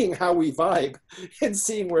seeing how we vibe and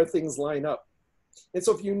seeing where things line up. And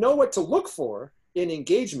so if you know what to look for in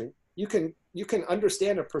engagement, you can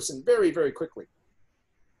understand a person very, very quickly.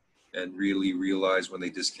 And really realize when they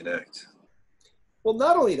disconnect. Well,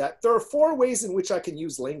 not only that, there are 4 ways in which I can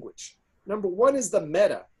use language. Number 1 is the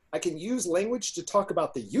meta. I can use language to talk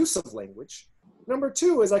about the use of language. Number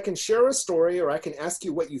 2 is I can share a story, or I can ask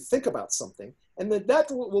you what you think about something. And then that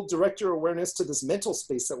will direct your awareness to this mental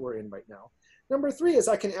space that we're in right now. Number 3 is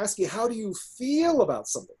I can ask you, how do you feel about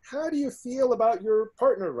something? How do you feel about your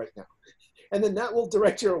partner right now? And then that will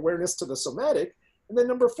direct your awareness to the somatic. And then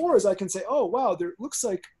number 4 is I can say, oh, wow, there looks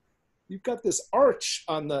like you've got this arch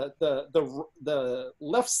on the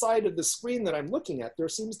left side of the screen that I'm looking at. There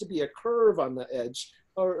seems to be a curve on the edge,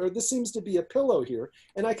 or this seems to be a pillow here.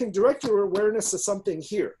 And I can direct your awareness to something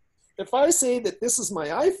here. If I say that this is my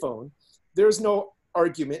iPhone, there's no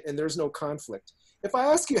argument and there's no conflict. If I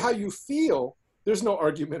ask you how you feel, there's no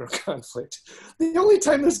argument or conflict. The only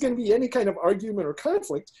time there's going to be any kind of argument or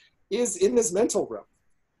conflict is in this mental realm.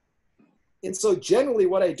 And so generally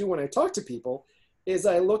what I do when I talk to people is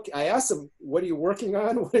I ask them, what are you working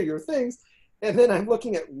on? What are your things? And then I'm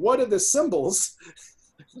looking at what are the symbols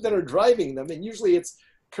that are driving them. And usually it's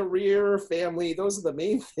career, family, those are the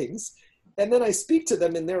main things. And then I speak to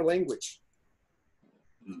them in their language.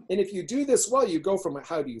 And if you do this well, you go from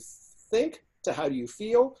how do you think to how do you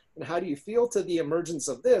feel, and how do you feel to the emergence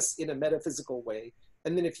of this in a metaphysical way.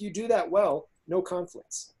 And then if you do that well, no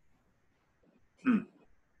conflicts.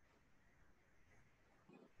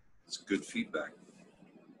 It's good feedback.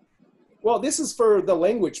 Well, this is for the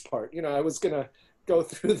language part. I was going to go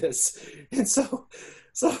through this. And so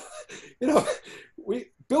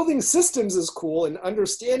building systems is cool, and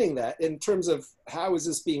understanding that in terms of how is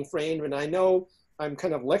this being framed. And I know I'm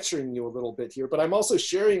kind of lecturing you a little bit here, but I'm also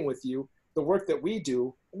sharing with you the work that we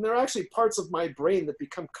do. And there are actually parts of my brain that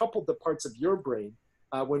become coupled to parts of your brain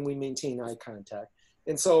when we maintain eye contact.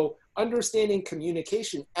 And so understanding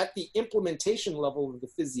communication at the implementation level of the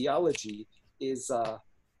physiology is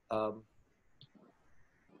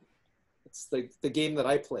It's the game that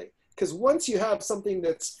I play. Because once you have something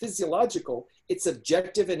that's physiological, it's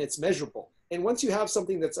objective and it's measurable. And once you have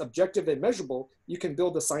something that's objective and measurable, you can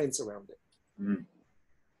build a science around it. Mm.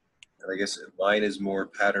 And I guess mine is more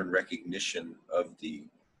pattern recognition of the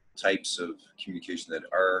types of communication that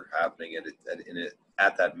are happening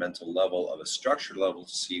at that mental level, of a structured level,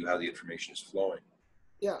 to see how the information is flowing.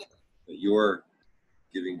 Yeah. But you're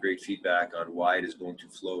giving great feedback on why it is going to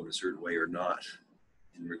flow in a certain way or not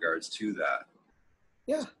in regards to that.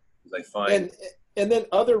 Yeah. I find, and then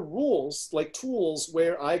other rules like tools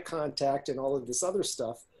where eye contact and all of this other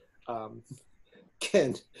stuff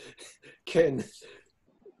can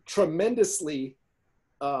tremendously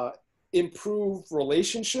improve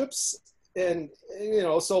relationships. And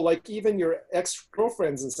so like even your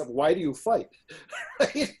ex-girlfriends and stuff, why do you fight?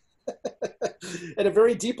 Right? At a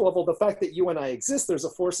very deep level, the fact that you and I exist, there's a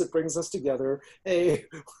force that brings us together. Hey,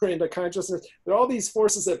 we're into consciousness. There are all these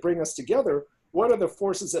forces that bring us together. What are the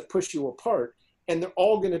forces that push you apart? And they're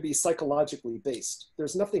all going to be psychologically based.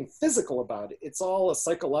 There's nothing physical about it. It's all a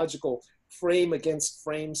psychological frame against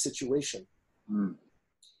frame situation. Mm.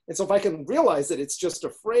 And so if I can realize that it's just a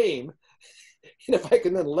frame, and if I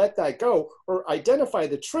can then let that go or identify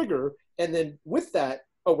the trigger, and then with that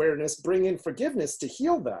awareness, bring in forgiveness to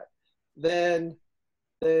heal that, then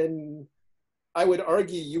I would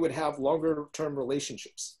argue you would have longer term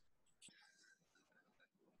relationships.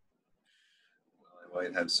 Well, I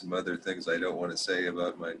might have some other things I don't want to say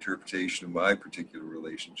about my interpretation of my particular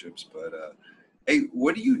relationships, but hey,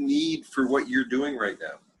 what do you need for what you're doing right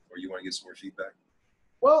now? Or you want to get some more feedback?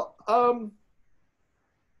 Well,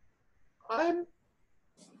 I'm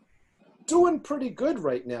doing pretty good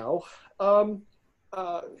right now.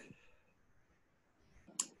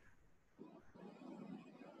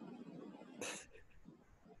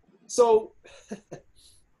 So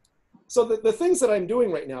the things that I'm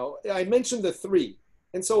doing right now, I mentioned the three.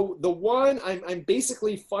 And so the one, I'm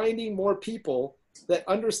basically finding more people that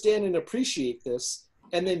understand and appreciate this,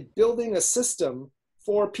 and then building a system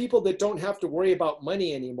for people that don't have to worry about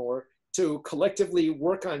money anymore to collectively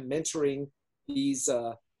work on mentoring these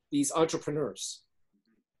entrepreneurs.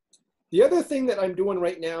 The other thing that I'm doing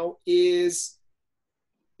right now is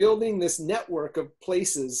building this network of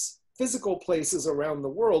places, physical places around the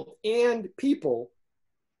world, and people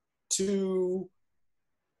to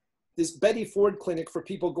this Betty Ford clinic for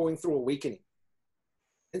people going through awakening.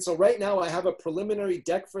 And so right now I have a preliminary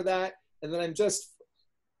deck for that. And then I'm just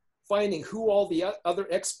finding who all the other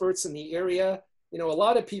experts in the area. A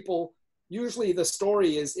lot of people, usually the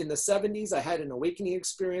story is in the 70s, I had an awakening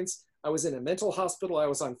experience. I was in a mental hospital. I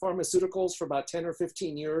was on pharmaceuticals for about 10 or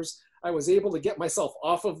 15 years. I was able to get myself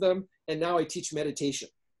off of them. And now I teach meditation.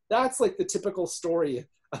 That's like the typical story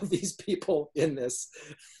of these people in this.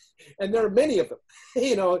 And there are many of them.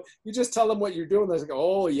 You just tell them what you're doing. They're like,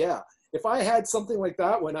 oh yeah, if I had something like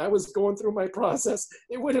that when I was going through my process,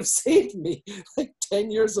 it would have saved me like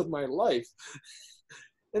 10 years of my life.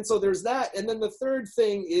 And so there's that. And then the third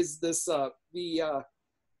thing is this,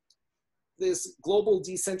 this global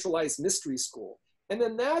decentralized mystery school. And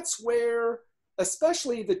then that's where,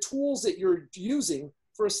 especially the tools that you're using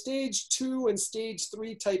for stage 2 and stage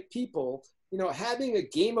 3 type people, having a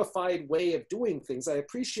gamified way of doing things. I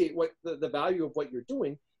appreciate what the value of what you're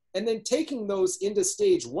doing. And then taking those into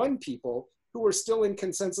stage 1 people who are still in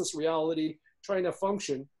consensus reality, trying to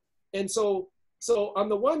function. And so on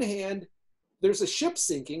the one hand, there's a ship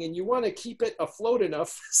sinking and you want to keep it afloat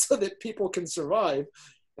enough so that people can survive.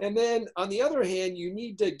 And then on the other hand, you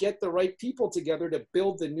need to get the right people together to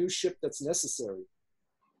build the new ship that's necessary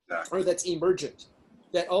or that's emergent,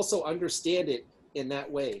 that also understand it in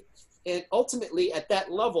that way. And ultimately, at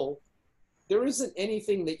that level, there isn't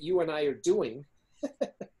anything that you and I are doing.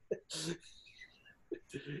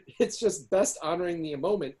 It's just best honoring the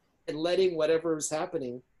moment and letting whatever is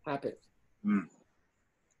happening happen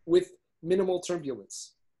with minimal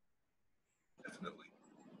turbulence. Definitely.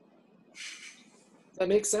 Does that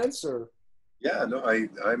make sense? Or? Yeah, no,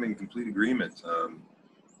 I'm in complete agreement.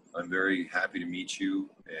 I'm very happy to meet you,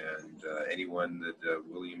 and anyone that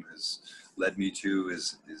William has led me to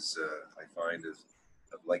is I find is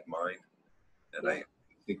of like mind. And I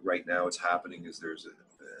think right now what's happening is there's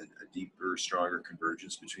a deeper, stronger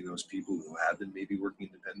convergence between those people who have been maybe working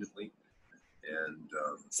independently. And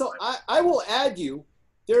so I will add you,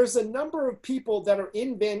 there's a number of people that are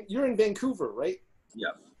you're in Vancouver, right?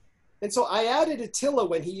 Yeah. And so I added Attila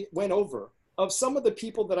when he went over, of some of the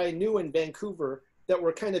people that I knew in Vancouver that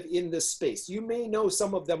were kind of in this space. You may know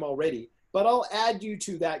some of them already, but I'll add you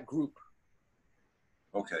to that group.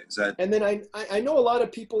 Okay. Is that? And then I know a lot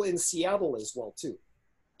of people in Seattle as well too.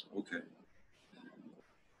 Okay.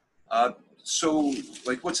 Uh, so,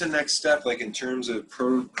 like, what's the next step, like, in terms of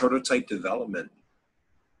prototype development?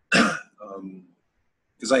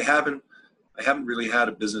 Because I haven't really had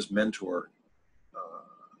a business mentor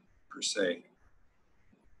per se.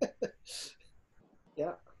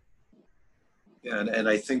 Yeah. Yeah, and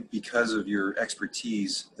I think because of your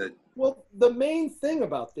expertise that, Well, the main thing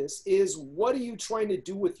about this is, what are you trying to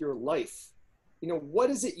do with your life? You know, what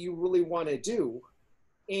is it you really want to do?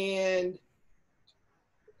 And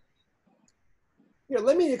here,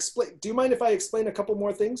 let me explain. Do you mind if I explain a couple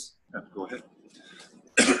more things? yeah, go ahead.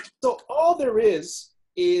 So all there is,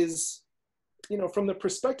 you know, from the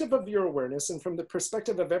perspective of your awareness and from the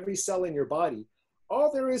perspective of every cell in your body,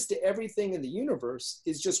 all there is to everything in the universe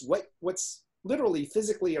is just what's literally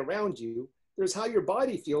physically around you. There's how your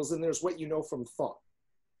body feels, and there's what you know from thought.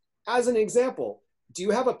 As an example, do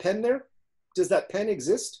you have a pen there? Does that pen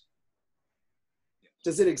exist?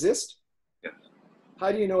 Does it exist? Yeah.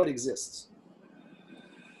 How do you know it exists?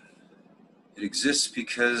 It exists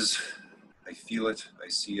because I feel it, I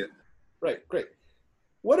see it. Right, great.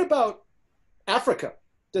 What about Africa?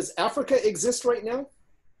 Does Africa exist right now?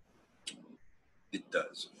 It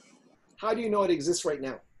does. How do you know it exists right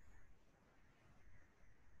now?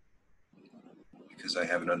 Because I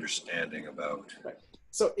have an understanding about. Right.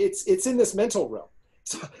 So it's in this mental realm.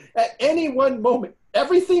 So at any one moment,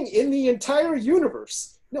 everything in the entire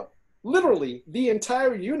universe, no, literally the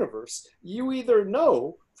entire universe, you either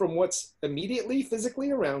know from what's immediately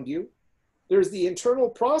physically around you. There's the internal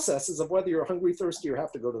processes of whether you're hungry, thirsty, or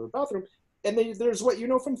have to go to the bathroom. And then there's what you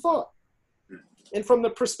know from thought. And from the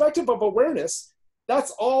perspective of awareness,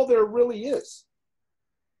 that's all there really is.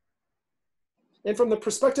 And from the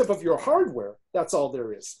perspective of your hardware, that's all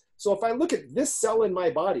there is. So if I look at this cell in my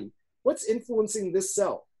body, what's influencing this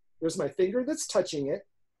cell? There's my finger that's touching it.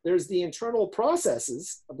 There's the internal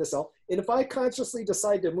processes of the cell. And if I consciously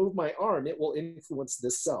decide to move my arm, it will influence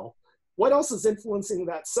this cell. What else is influencing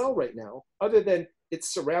that cell right now, other than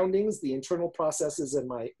its surroundings, the internal processes, and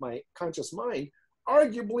my conscious mind?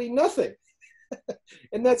 Arguably nothing.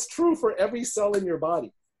 And that's true for every cell in your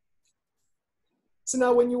body. So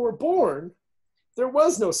now when you were born, there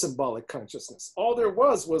was no symbolic consciousness. All there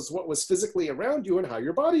was what was physically around you and how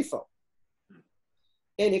your body felt.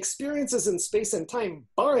 And experiences in space and time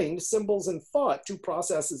bind symbols and thought to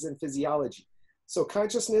processes in physiology. So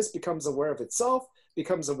consciousness becomes aware of itself,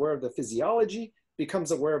 becomes aware of the physiology,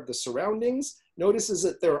 becomes aware of the surroundings, notices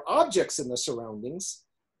that there are objects in the surroundings,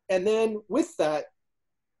 and then with that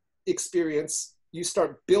experience, you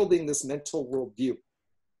start building this mental worldview.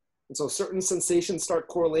 And so certain sensations start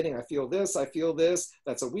correlating. I feel this,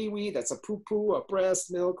 that's a wee-wee, that's a poo-poo, a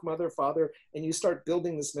breast, milk, mother, father, and you start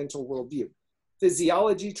building this mental worldview.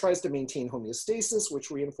 Physiology tries to maintain homeostasis,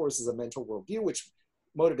 which reinforces a mental worldview, which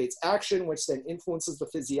motivates action, which then influences the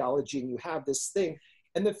physiology, and you have this thing.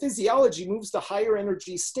 And the physiology moves to higher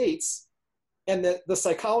energy states, and the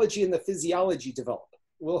psychology and the physiology develop.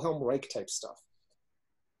 Wilhelm Reich type stuff.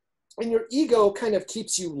 And your ego kind of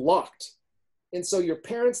keeps you locked. And so your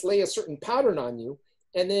parents lay a certain pattern on you,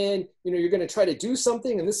 and then you're going to try to do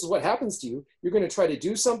something, and this is what happens to you. You're going to try to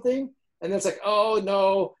do something, and then it's like, oh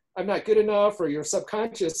no, I'm not good enough, or your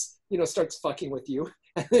subconscious starts fucking with you.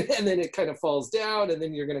 And then it kind of falls down, and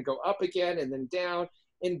then you're going to go up again and then down.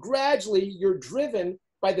 And gradually you're driven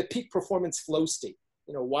by the peak performance flow state.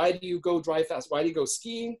 Why do you go drive fast? Why do you go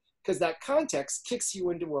skiing? Because that context kicks you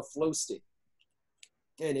into a flow state.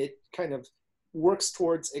 And it kind of works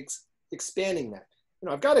towards expanding that.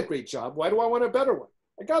 I've got a great job. Why do I want a better one?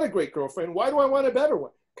 I got a great girlfriend. Why do I want a better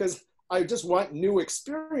one? Because I just want new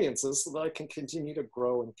experiences so that I can continue to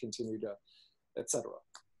grow and continue to, etc.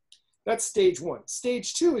 That's stage one.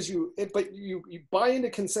 Stage two is you buy into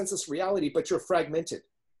consensus reality, but you're fragmented.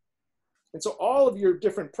 And so all of your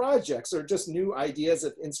different projects are just new ideas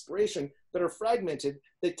of inspiration that are fragmented,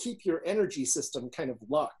 that keep your energy system kind of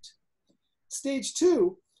locked. Stage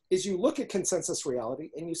two is you look at consensus reality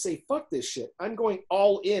and you say, fuck this shit. I'm going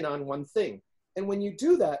all in on one thing. And when you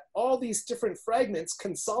do that, all these different fragments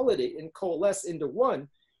consolidate and coalesce into one.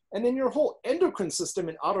 And then your whole endocrine system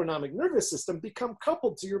and autonomic nervous system become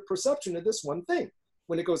coupled to your perception of this one thing.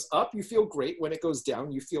 When it goes up, you feel great. When it goes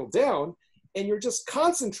down, you feel down. And you're just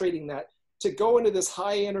concentrating that to go into this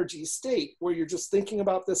high energy state where you're just thinking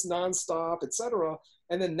about this nonstop, etc.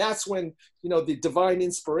 And then that's when, the divine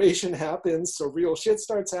inspiration happens. So real shit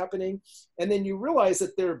starts happening. And then you realize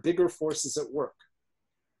that there are bigger forces at work.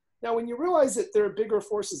 Now, when you realize that there are bigger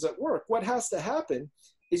forces at work, what has to happen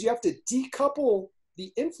is you have to decouple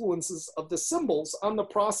the influences of the symbols on the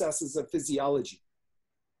processes of physiology.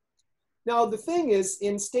 Now, the thing is,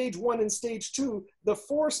 in stage 1 and stage 2, the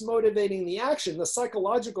force motivating the action, the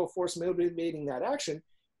psychological force motivating that action,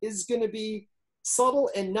 is going to be subtle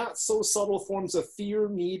and not so subtle forms of fear,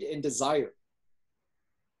 need, and desire.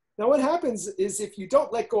 Now, what happens is if you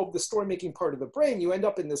don't let go of the story-making part of the brain, you end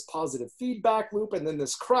up in this positive feedback loop and then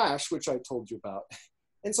this crash, which I told you about.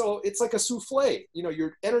 And so it's like a souffle. You know,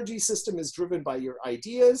 your energy system is driven by your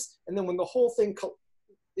ideas, and then when the whole thing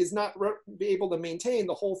is not able to maintain,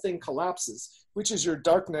 the whole thing collapses, which is your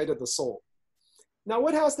dark night of the soul. Now,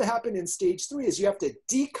 what has to happen in stage 3 is you have to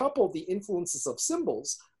decouple the influences of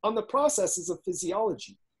symbols on the processes of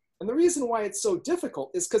physiology. And the reason why it's so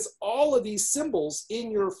difficult is because all of these symbols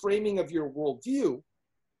in your framing of your worldview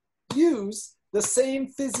use the same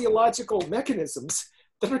physiological mechanisms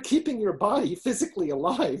that are keeping your body physically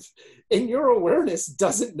alive, and your awareness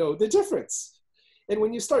doesn't know the difference. And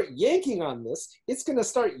when you start yanking on this, it's going to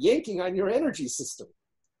start yanking on your energy system,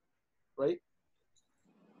 right?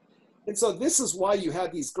 And so this is why you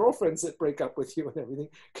have these girlfriends that break up with you and everything,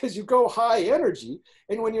 because you go high energy,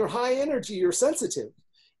 and when you're high energy, you're sensitive.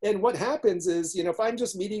 And what happens is, you know, if I'm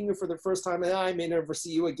just meeting you for the first time and I may never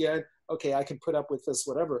see you again, okay, I can put up with this,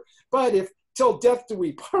 whatever. But if till death do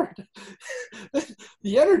we part,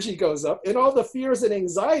 the energy goes up and all the fears and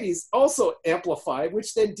anxieties also amplify,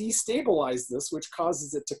 which then destabilize this, which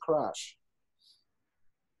causes it to crash.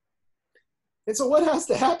 And so what has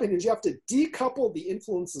to happen is you have to decouple the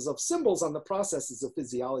influences of symbols on the processes of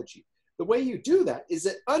physiology. The way you do that is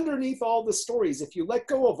that underneath all the stories, if you let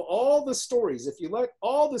go of all the stories, if you let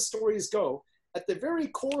all the stories go, at the very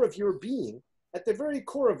core of your being, at the very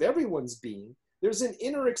core of everyone's being, there's an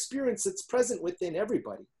inner experience that's present within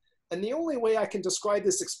everybody. And the only way I can describe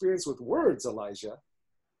this experience with words, Elijah,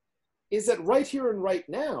 is that right here and right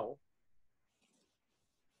now,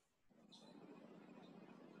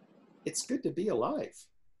 it's good to be alive.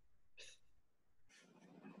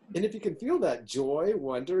 And if you can feel that joy,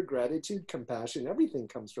 wonder, gratitude, compassion, everything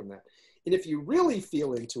comes from that. And if you really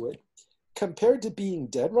feel into it, compared to being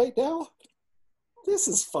dead right now, this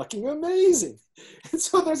is fucking amazing. And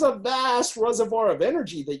so there's a vast reservoir of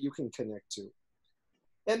energy that you can connect to.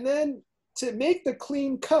 And then to make the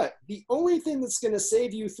clean cut, the only thing that's going to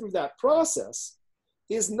save you through that process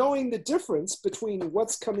is knowing the difference between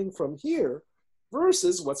what's coming from here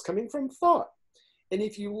versus what's coming from thought. And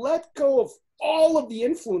if you let go of all of the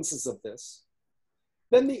influences of this,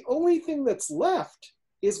 then the only thing that's left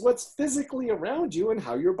is what's physically around you and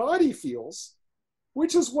how your body feels,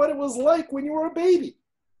 which is what it was like when you were a baby.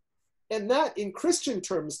 And that, in Christian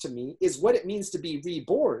terms to me, is what it means to be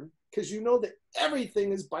reborn, because you know that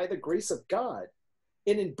everything is by the grace of God.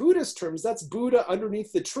 And in Buddhist terms, that's Buddha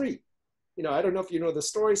underneath the tree. You know, I don't know if you know the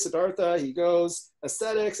story, Siddhartha, he goes,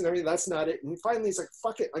 ascetics and everything, that's not it. And finally he's like,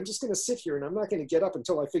 fuck it, I'm just going to sit here and I'm not going to get up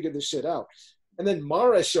until I figure this shit out. And then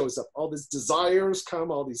Mara shows up, all these desires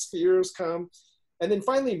come, all these fears come. And then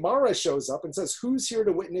finally Mara shows up and says, who's here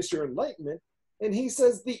to witness your enlightenment? And he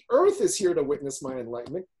says, the earth is here to witness my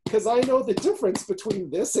enlightenment because I know the difference between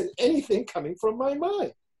this and anything coming from my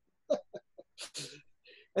mind.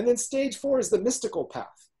 And then stage 4 is the mystical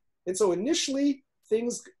path. And so initially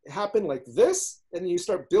things happen like this, and then you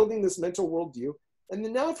start building this mental worldview. And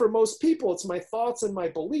then now for most people, it's my thoughts and my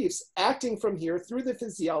beliefs acting from here through the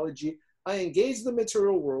physiology. I engage the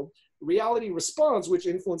material world. Reality responds, which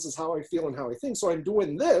influences how I feel and how I think. So I'm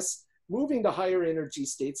doing this, moving to higher energy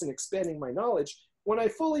states and expanding my knowledge. When I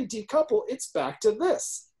fully decouple, it's back to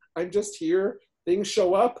this. I'm just here, things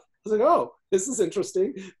show up. I was like, oh, this is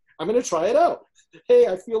interesting. I'm going to try it out. Hey,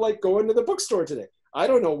 I feel like going to the bookstore today. I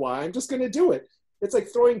don't know why, I'm just going to do it. It's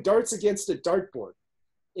like throwing darts against a dartboard.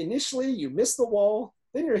 Initially, you miss the wall,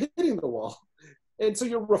 then you're hitting the wall. And so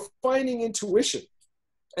you're refining intuition.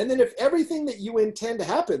 And then if everything that you intend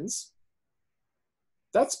happens,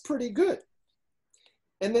 that's pretty good.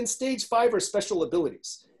 And then stage 5 are special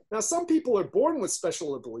abilities. Now, some people are born with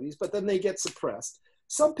special abilities, but then they get suppressed.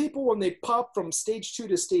 Some people, when they pop from stage 2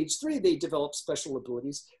 to stage 3, they develop special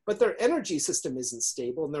abilities, but their energy system isn't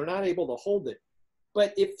stable and they're not able to hold it.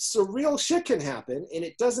 But if surreal shit can happen and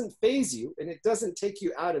it doesn't phase you and it doesn't take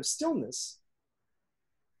you out of stillness,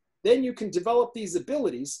 then you can develop these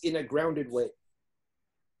abilities in a grounded way.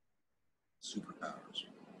 Superpowers.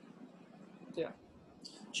 Yeah.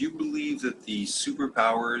 Do you believe that the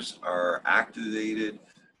superpowers are activated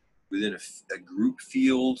within a group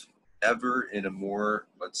field ever in a more,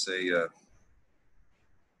 let's say,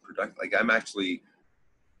 productive? Like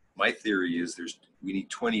my theory is we need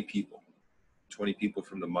 20 people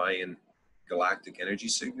from the Mayan galactic energy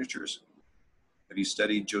signatures. Have you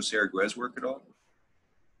studied Jose Arguez's work at all?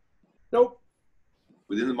 Nope.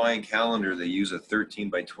 within the Mayan calendar, they use a 13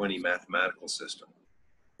 by 20 mathematical system.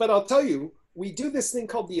 But I'll tell you, we do this thing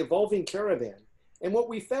called the evolving caravan. And what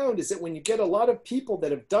we found is that when you get a lot of people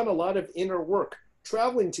that have done a lot of inner work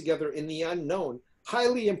traveling together in the unknown,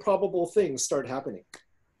 highly improbable things start happening.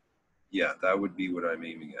 Yeah, that would be what I'm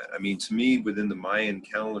aiming at. I mean, to me, within the Mayan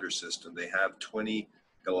calendar system, they have 20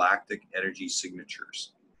 galactic energy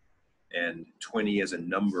signatures. And 20 as a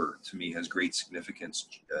number, to me, has great significance.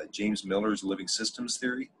 James Miller's living systems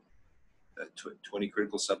theory, 20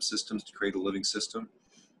 critical subsystems to create a living system,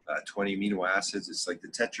 20 amino acids. It's like the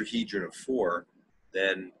tetrahedron of four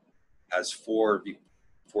then has four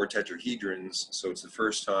tetrahedrons. So it's the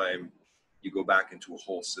first time you go back into a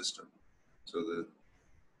whole system. So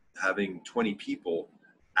having 20 people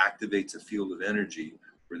activates a field of energy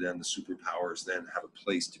where then the superpowers then have a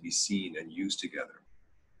place to be seen and used together.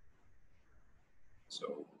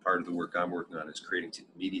 So part of the work I'm working on is creating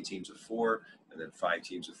media teams of 4, and then 5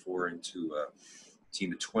 teams of 4 into a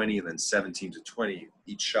team of 20, and then 7 teams of 20,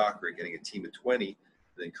 each chakra getting a team of 20, and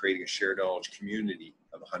then creating a shared knowledge community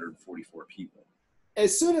of 144 people.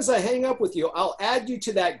 As soon as I hang up with you, I'll add you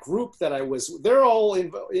to that group that I was, they're all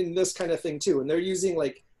in this kind of thing too. And they're using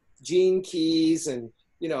like gene keys and,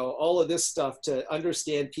 you know, all of this stuff to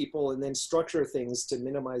understand people and then structure things to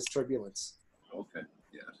minimize turbulence. Okay,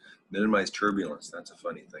 yeah. Minimize turbulence, that's a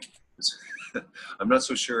funny thing. I'm not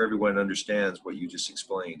so sure everyone understands what you just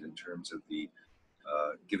explained in terms of the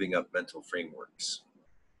giving up mental frameworks.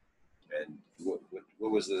 And what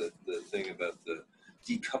was the thing about the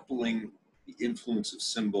decoupling the influence of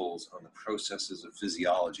symbols on the processes of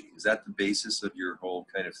physiology? Is that the basis of your whole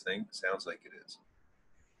kind of thing? Sounds like it is.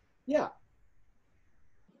 Yeah.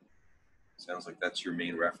 Sounds like that's your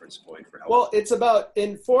main reference point for help. Well, it's about,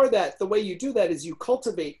 and for that, the way you do that is you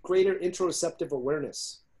cultivate greater interoceptive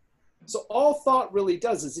awareness. So all thought really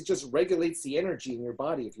does is it just regulates the energy in your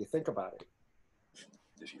body if you think about it.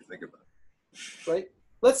 If you think about it. Right?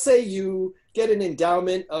 Let's say you get an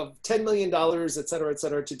endowment of $10 million, et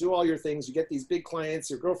cetera, to do all your things. You get these big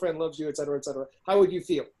clients, your girlfriend loves you, et cetera, et cetera. How would you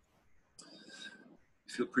feel?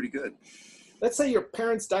 I feel pretty good. Let's say your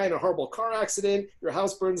parents die in a horrible car accident, your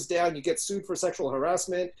house burns down, you get sued for sexual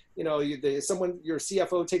harassment, you know, your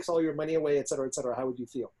CFO takes all your money away, et cetera, et cetera. How would you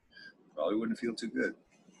feel? Probably wouldn't feel too good.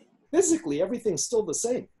 Physically, everything's still the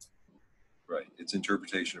same. Right. It's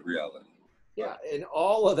interpretation of reality. Yeah, and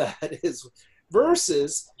all of that is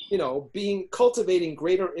versus, you know, cultivating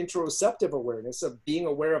greater interoceptive awareness of being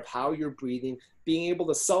aware of how you're breathing, being able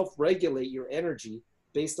to self-regulate your energy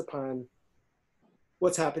based upon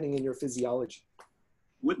what's happening in your physiology.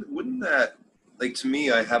 Wouldn't that, like, to me,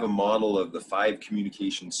 I have a model of the 5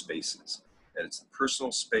 communication spaces, and it's the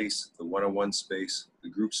personal space, the one-on-one space, the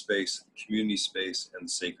group space, the community space, and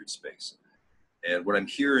the sacred space. And what I'm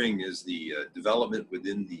hearing is the development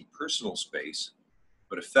within the personal space,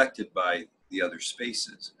 but affected by the other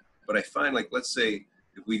spaces. But I find, like, let's say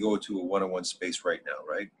if we go to a one-on-one space right now,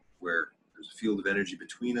 right, where there's a field of energy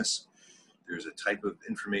between us, there's a type of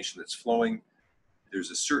information that's flowing, there's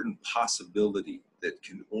a certain possibility that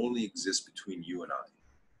can only exist between you and I,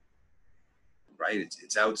 right?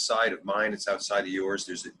 It's outside of mine, it's outside of yours.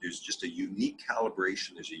 There's just a unique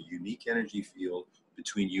calibration, there's a unique energy field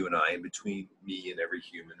between you and I, and between me and every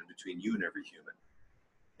human, and between you and every human.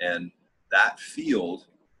 And that field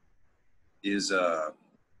is, has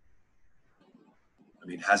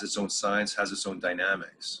its own science, has its own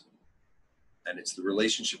dynamics. And it's the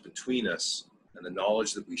relationship between us and the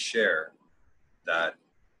knowledge that we share that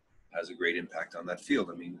has a great impact on that field.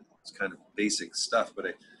 I mean, it's kind of basic stuff, but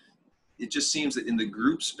it just seems that in the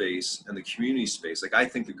group space and the community space, like, I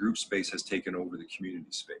think the group space has taken over the community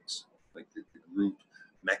space, like the group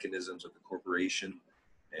mechanisms of the corporation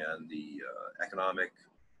and the economic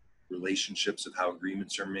relationships of how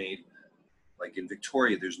agreements are made. Like in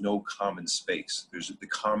Victoria, there's no common space. The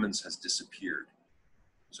commons has disappeared.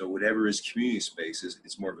 So whatever is community space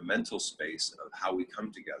it's more of a mental space of how we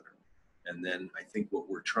come together. And then I think what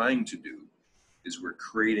we're trying to do is we're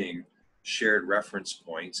creating shared reference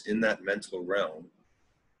points in that mental realm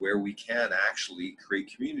where we can actually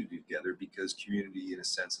create community together, because community in a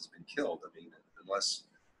sense has been killed. I mean, unless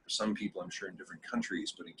for some people, I'm sure in different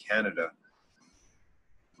countries, but in Canada,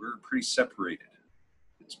 we're pretty separated.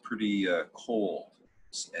 It's pretty cold,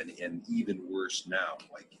 and even worse now.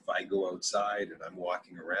 Like, if I go outside and I'm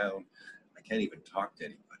walking around, I can't even talk to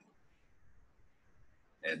anybody.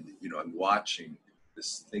 And, you know, I'm watching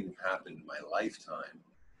this thing happen in my lifetime.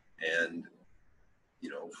 And,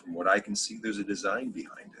 you know, from what I can see, there's a design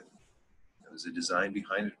behind it. There's a design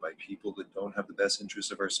behind it by people that don't have the best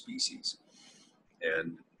interests of our species.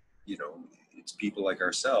 And, you know, it's people like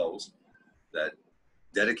ourselves that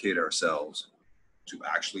dedicate ourselves to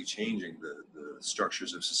actually changing the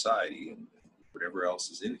structures of society and whatever else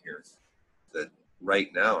is in here, that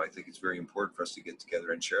right now I think it's very important for us to get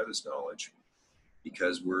together and share this knowledge,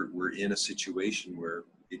 because we're in a situation where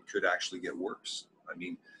it could actually get worse. I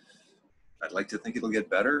mean, I'd like to think it'll get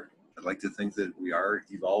better. I'd like to think that we are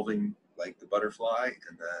evolving like the butterfly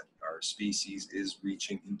and that our species is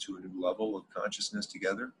reaching into a new level of consciousness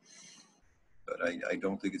together. But I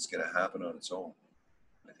don't think it's going to happen on its own.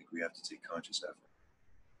 I think we have to take conscious effort.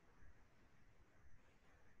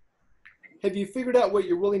 Have you figured out what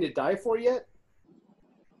you're willing to die for yet?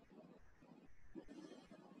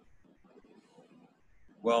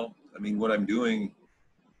 Well, I mean, what I'm doing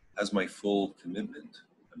has my full commitment.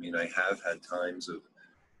 I mean, I have had times of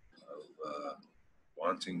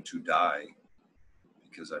wanting to die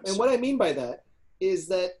because I'm And so. what I mean by that is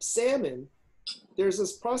that salmon, there's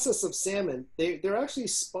this process of salmon. They're actually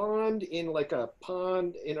spawned in like a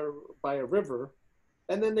pond by a river,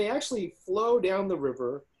 and then they actually flow down the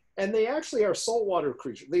river, and they actually are saltwater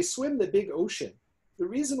creatures. They swim the big ocean. The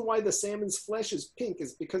reason why the salmon's flesh is pink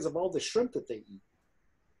is because of all the shrimp that they eat.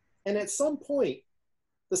 And at some point,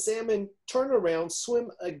 the salmon turn around,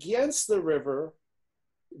 swim against the river,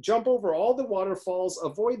 jump over all the waterfalls,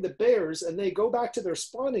 avoid the bears, and they go back to their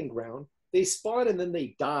spawning ground. They spawn and then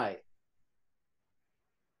they die.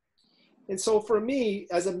 And so for me,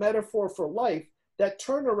 as a metaphor for life, that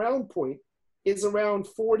turnaround point is around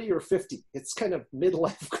 40 or 50. It's kind of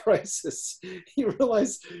midlife crisis. You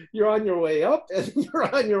realize you're on your way up and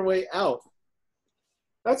you're on your way out.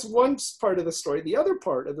 That's one part of the story. The other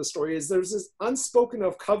part of the story is there's this unspoken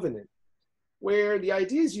of covenant, where the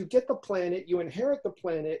idea is you get the planet, you inherit the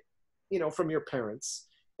planet, from your parents.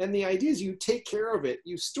 And the idea is you take care of it,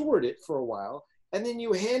 you steward it for a while, and then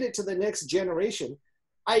you hand it to the next generation,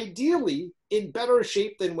 ideally in better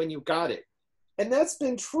shape than when you got it. And that's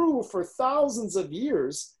been true for thousands of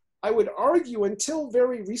years, I would argue, until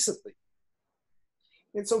very recently.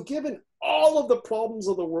 And so given all of the problems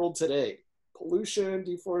of the world today, pollution,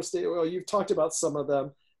 deforestation, well, you've talked about some of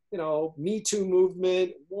them, Me Too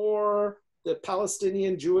movement, war, the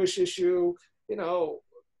Palestinian Jewish issue,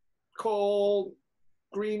 coal,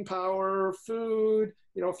 green power, food,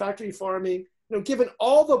 factory farming, given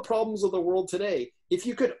all the problems of the world today, if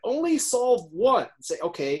you could only solve one, say,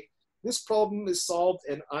 okay, this problem is solved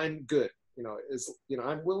and I'm good,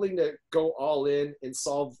 I'm willing to go all in and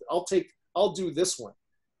solve, I'll do this one.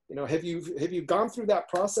 Have you gone through that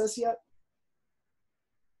process yet?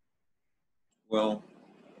 Well,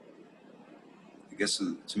 I guess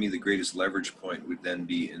to me the greatest leverage point would then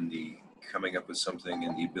be in the coming up with something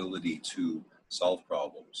and the ability to solve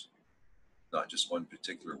problems, not just one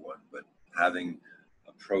particular one, but having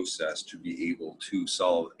a process to be able to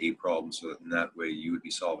solve a problem, so that in that way you would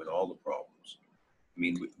be solving all the problems. I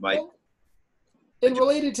mean, with Well, and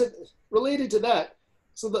related to that,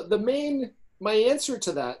 so my answer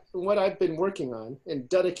to that, what I've been working on and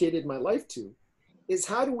dedicated my life to, is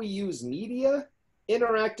how do we use media,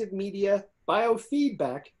 interactive media,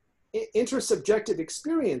 biofeedback, intersubjective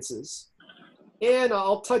experiences, and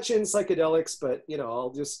I'll touch in psychedelics, but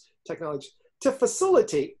I'll just technology to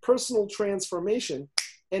facilitate personal transformation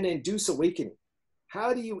and induce awakening.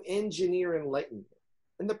 How do you engineer enlightenment?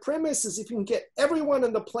 And the premise is if you can get everyone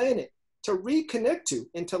on the planet to reconnect to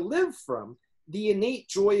and to live from the innate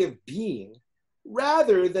joy of being,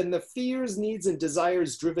 rather than the fears, needs, and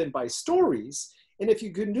desires driven by stories. And if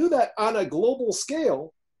you can do that on a global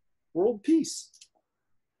scale, world peace.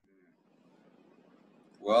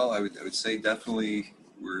 Well, I would say definitely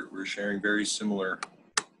we're sharing very similar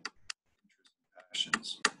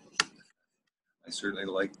passions. I certainly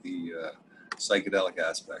like the psychedelic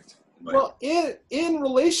aspect. Well, in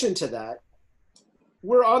relation to that,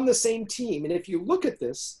 we're on the same team. And if you look at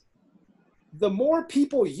this, the more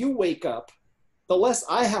people you wake up, the less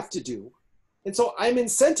I have to do. And so I'm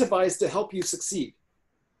incentivized to help you succeed.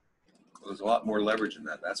 Well, there's a lot more leverage in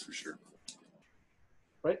that, that's for sure.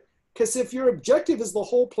 Right? Because if your objective is the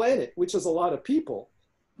whole planet, which is a lot of people,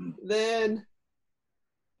 then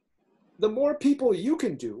the more people you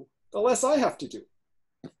can do, the less I have to do.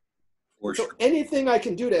 For so sure. Anything I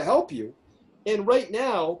can do to help you. And right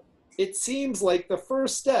now, it seems like the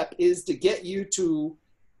first step is to get you to,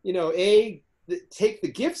 take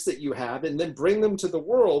the gifts that you have and then bring them to the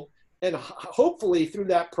world. And hopefully through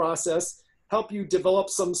that process, help you develop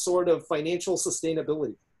some sort of financial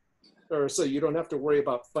sustainability, or so you don't have to worry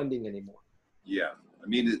about funding anymore. Yeah. I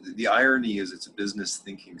mean, the irony is it's a business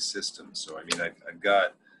thinking system. So, I mean, I've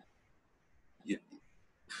got,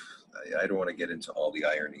 I don't want to get into all the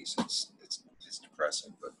ironies. It's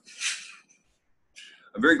depressing, but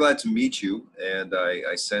I'm very glad to meet you, and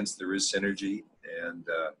I sense there is synergy, and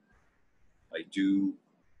I do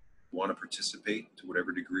want to participate to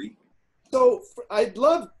whatever degree. So I'd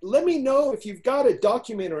love, let me know if you've got a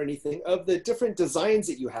document or anything of the different designs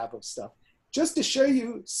that you have of stuff. Just to show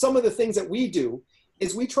you some of the things that we do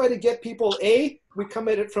is we try to get people, we come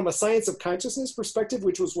at it from a science of consciousness perspective,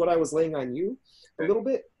 which was what I was laying on you a little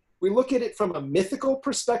bit. We look at it from a mythical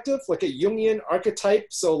perspective, like a Jungian archetype.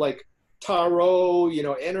 So like tarot,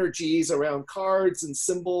 energies around cards and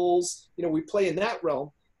symbols, we play in that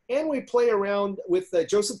realm. And we play around with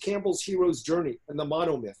Joseph Campbell's hero's journey and the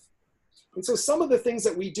monomyth. And so some of the things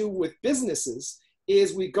that we do with businesses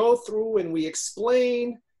is we go through and we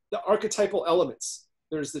explain the archetypal elements.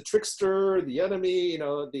 There's the trickster, the enemy,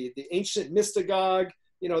 the ancient mystagogue,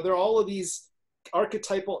 there are all of these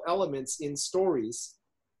archetypal elements in stories.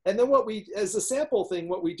 And then as a sample thing,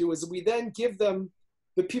 what we do is we then give them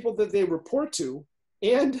the people that they report to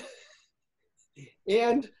and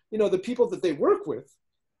the people that they work with.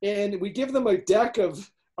 And we give them a deck of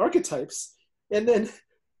archetypes, and then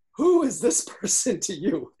who is this person to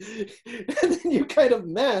you? And then you kind of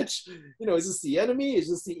match, is this the enemy? Is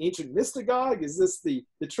this the ancient mystagogue? Is this the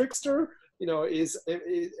trickster? Are you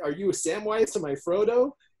a Samwise to my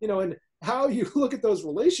Frodo? And how you look at those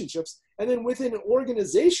relationships. And then within an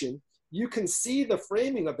organization, you can see the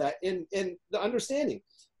framing of that and the understanding.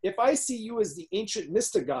 If I see you as the ancient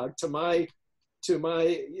mystagogue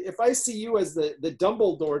if I see you as the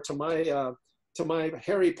Dumbledore to my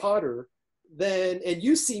Harry Potter, and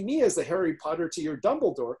you see me as the Harry Potter to your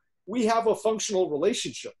Dumbledore, we have a functional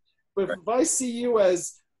relationship. But if I see you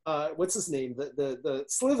as what's his name, the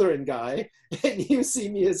Slytherin guy, and you see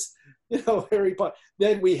me as Harry Potter,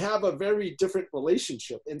 then we have a very different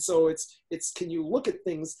relationship. And so it's can you look at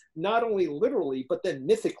things not only literally but then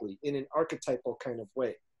mythically in an archetypal kind of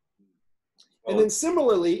way. And then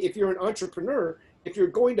similarly, if you're an entrepreneur, if you're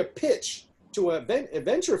going to pitch to a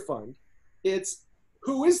venture fund, it's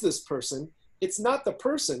who is this person? It's not the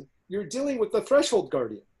person. You're dealing with the threshold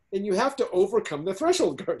guardian, and you have to overcome the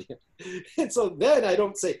threshold guardian. And so then I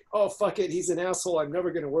don't say, oh, fuck it, he's an asshole, I'm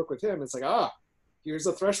never going to work with him. It's like, here's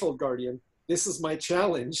a threshold guardian. This is my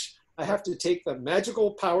challenge. I have to take the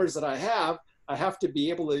magical powers that I have. I have to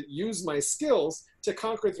be able to use my skills to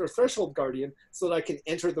conquer the threshold guardian so that I can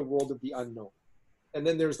enter the world of the unknown. And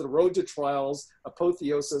then there's the road to trials,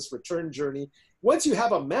 apotheosis, return journey. Once you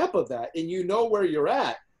have a map of that and you know where you're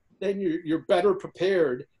at, then you're better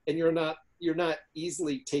prepared, and you're not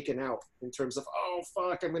easily taken out in terms of, oh,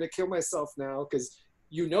 fuck, I'm going to kill myself now, because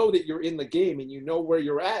you know that you're in the game and you know where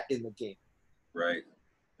you're at in the game. Right.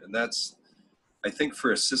 And that's, I think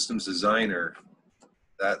for a systems designer,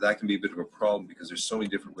 that can be a bit of a problem, because there's so many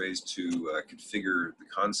different ways to configure the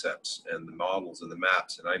concepts and the models and the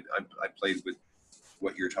maps. And I played with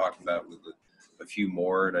what you're talking about with a few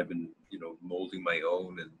more, and I've been molding my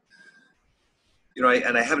own, and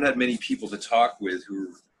I haven't had many people to talk with who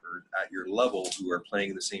are at your level, who are playing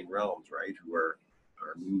in the same realms, right? Who are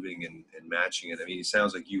moving and matching it. I mean, it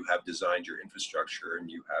sounds like you have designed your infrastructure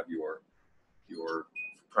and you have your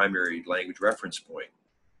primary language reference point.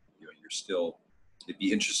 It'd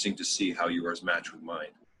be interesting to see how yours match with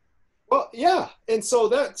mine. Well, yeah. And so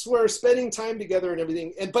that's where spending time together and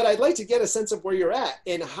everything. But I'd like to get a sense of where you're at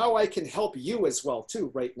and how I can help you as well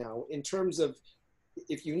too right now, in terms of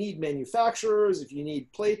if you need manufacturers, if you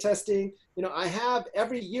need play testing.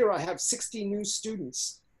 Every year I have 60 new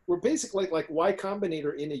students. We're basically like Y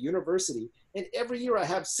Combinator in a university. And every year I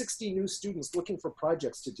have 60 new students looking for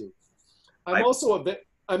projects to do. I'm also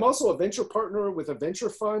a venture partner with a venture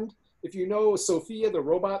fund. If you know Sophia, the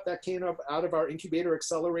robot that came up out of our incubator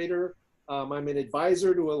accelerator, I'm an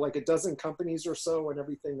advisor to like a dozen companies or so and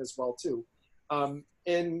everything as well too.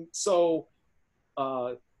 And so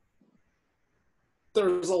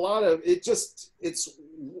there's a lot of, it's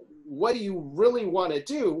what do you really want to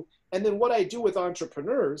do? And then what I do with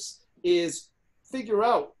entrepreneurs is figure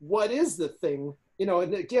out what is the thing,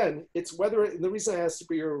 and again, it's whether, and the reason I asked to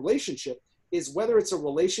be a relationship is whether it's a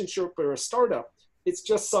relationship or a startup, it's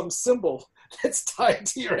just some symbol that's tied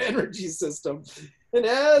to your energy system. And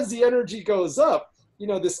as the energy goes up,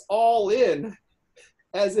 this all in,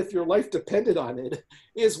 as if your life depended on it,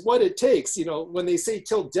 is what it takes. When they say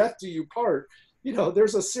till death do you part,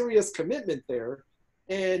 there's a serious commitment there.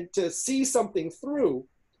 And to see something through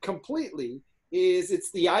completely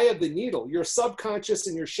it's the eye of the needle. Your subconscious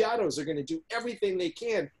and your shadows are going to do everything they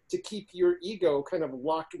can to keep your ego kind of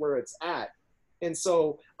locked where it's at. And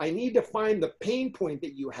so I need to find the pain point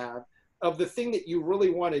that you have of the thing that you really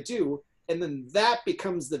want to do. And then that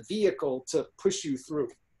becomes the vehicle to push you through.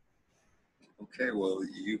 Okay, well,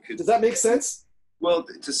 you could. Does that make sense? Well,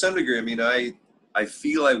 to some degree, I mean, I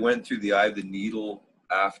feel I went through the eye of the needle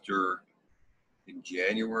after in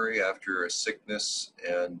January after a sickness,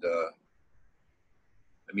 and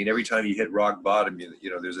I mean, every time you hit rock bottom, you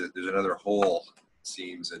know, there's another hole, it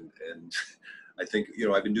seems, and I think, you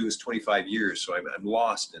know, I've been doing this 25 years, so I'm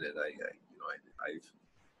lost in it. You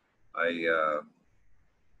know,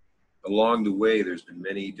 along the way, there's been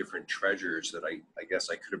many different treasures that I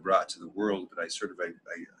guess I could have brought to the world, but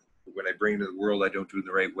when I bring it to the world, I don't do it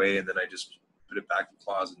the right way, and then I just put it back in the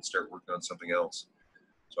closet and start working on something else.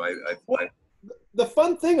 So Well, the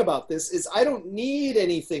fun thing about this is I don't need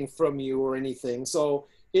anything from you or anything. So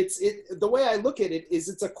the way I look at it is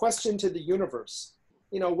it's a question to the universe.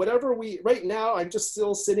 You know, whatever right now, I'm just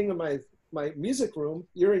still sitting in my music room,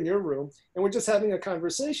 you're in your room, and we're just having a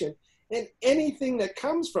conversation. And anything that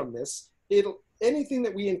comes from this, anything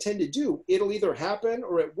that we intend to do, it'll either happen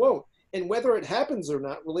or it won't. And whether it happens or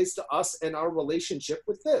not relates to us and our relationship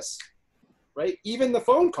with this, right? Even the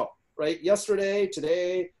phone call, right? Yesterday,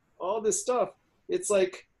 today, all this stuff. It's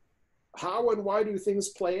like, how and why do things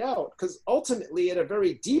play out? Because ultimately, at a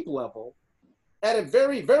very deep level, at a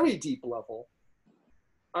very, very deep level,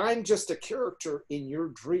 I'm just a character in your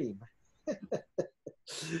dream.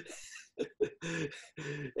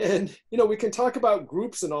 And, you know, we can talk about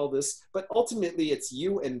groups and all this, but ultimately it's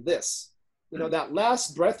you and this. You know, that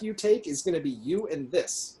last breath you take is going to be you and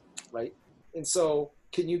this, right? And so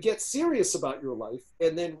can you get serious about your life?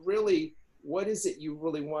 And then really, what is it you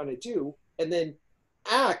really want to do? And then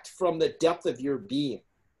act from the depth of your being.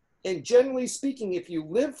 And generally speaking, if you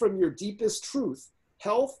live from your deepest truth,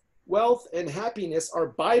 health, wealth, and happiness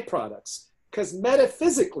are byproducts. Because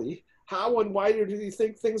metaphysically, how and why do you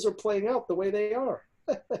think things are playing out the way they are?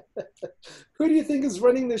 Who do you think is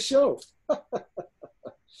running the show?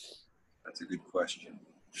 That's a good question.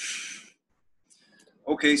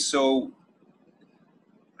 Okay, so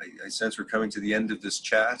I sense we're coming to the end of this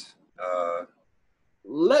chat.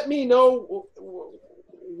 Let me know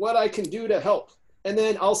what I can do to help. And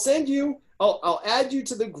then I'll send you, I'll add you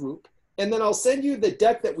to the group, and then I'll send you the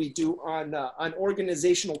deck that we do on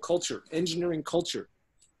organizational culture, engineering culture.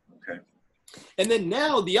 Okay. And then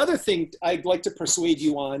now the other thing I'd like to persuade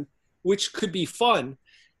you on, which could be fun,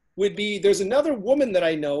 would be there's another woman that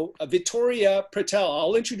I know, Victoria Patel.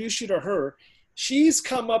 I'll introduce you to her. She's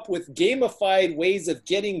come up with gamified ways of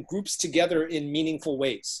getting groups together in meaningful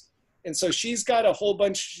ways. And so she's got a whole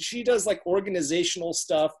bunch, she does like organizational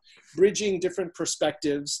stuff, bridging different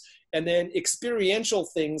perspectives, and then experiential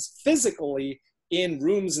things physically in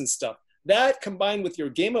rooms and stuff. That combined with your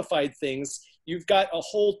gamified things, you've got a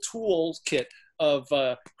whole toolkit of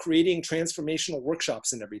creating transformational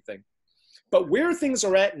workshops and everything. But where things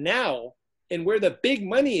are at now and where the big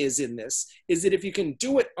money is in this is that if you can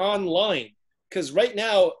do it online, because right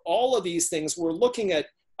now, all of these things we're looking at,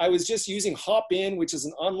 I was just using Hop-In, which is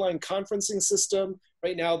an online conferencing system.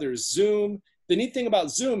 Right now there's Zoom. The neat thing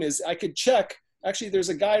about Zoom is I could check, actually there's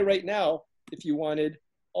a guy right now, if you wanted,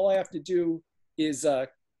 all I have to do is, oh,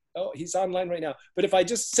 he's online right now. But if I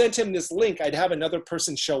just sent him this link, I'd have another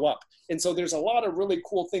person show up. And so there's a lot of really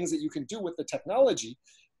cool things that you can do with the technology,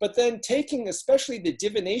 but then taking especially the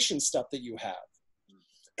divination stuff that you have,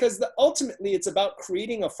 because ultimately it's about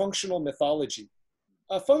creating a functional mythology.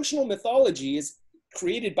 A functional mythology is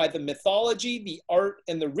created by the mythology, the art,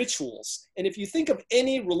 and the rituals. And if you think of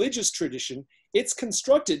any religious tradition, it's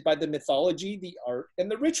constructed by the mythology, the art, and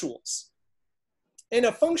the rituals. And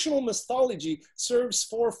a functional mythology serves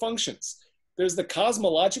four functions. There's the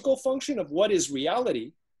cosmological function of what is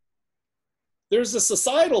reality. There's the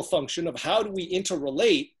societal function of how do we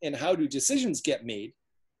interrelate and how do decisions get made.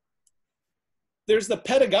 There's the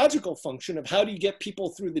pedagogical function of how do you get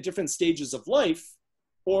people through the different stages of life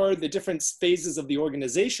or the different phases of the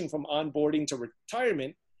organization from onboarding to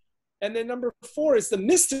retirement. And then number four is the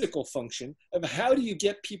mystical function of how do you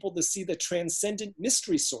get people to see the transcendent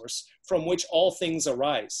mystery source from which all things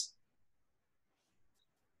arise.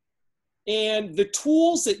 And the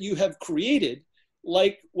tools that you have created,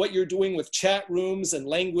 like what you're doing with chat rooms and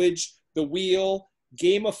language, the wheel,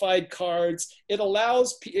 gamified cards,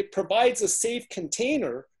 it provides a safe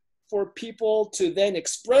container for people to then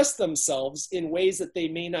express themselves in ways that they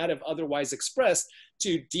may not have otherwise expressed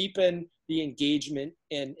to deepen the engagement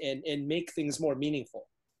and make things more meaningful.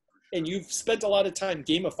 And you've spent a lot of time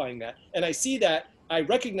gamifying that. And I see that, I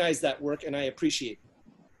recognize that work, and I appreciate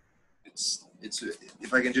it.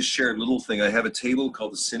 If I can just share a little thing, I have a table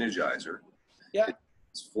called the Synergizer. Yeah.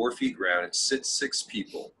 It's 4 feet round. It sits 6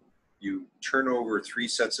 people. You turn over 3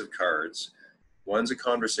 sets of cards. One's a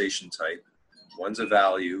conversation type, one's a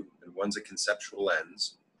value, and one's a conceptual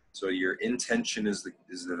lens. So your intention is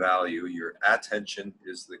the value, your attention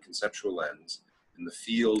is the conceptual lens, and the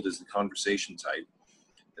field is the conversation type.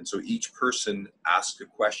 And so each person asks a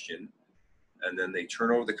question, and then they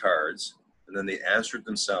turn over the cards, and then they answer it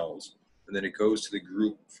themselves, and then it goes to the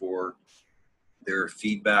group for their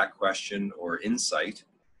feedback question or insight.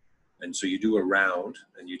 And so you do a round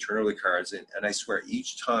and you turn over the cards, and I swear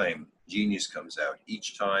each time genius comes out,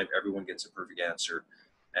 each time everyone gets a perfect answer.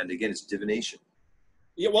 And again, it's divination.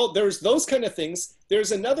 Yeah, well, there's those kind of things.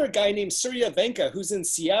 There's another guy named Surya Venka who's in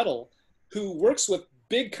Seattle who works with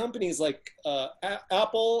big companies like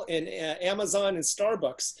Apple and Amazon and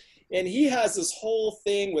Starbucks. And he has this whole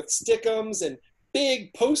thing with stickums and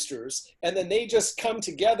big posters, and then they just come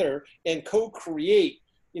together and co-create,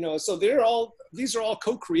 so these are all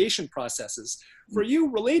co-creation processes. For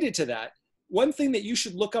you, related to that, one thing that you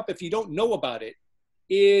should look up if you don't know about it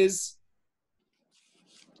is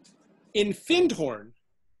in Findhorn,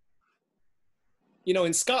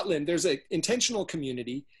 in Scotland, there's an intentional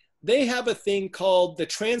community. They have a thing called the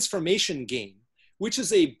Transformation Game, which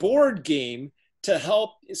is a board game to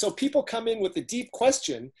help. So people come in with a deep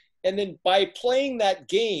question, and then by playing that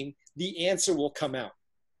game, the answer will come out.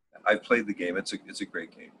 I've played the game. It's a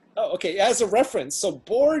great game. Oh, okay. As a reference, so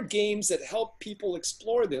board games that help people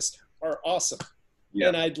explore this are awesome. Yeah.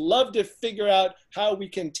 And I'd love to figure out how we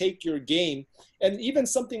can take your game, and even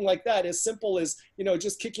something like that, as simple as,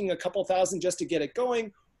 just kicking a couple thousand just to get it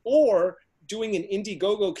going, or doing an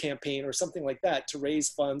Indiegogo campaign or something like that to raise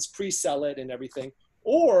funds, pre-sell it and everything,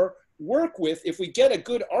 or work with, if we get a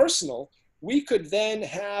good arsenal, we could then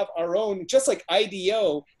have our own, just like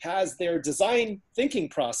IDEO has their design thinking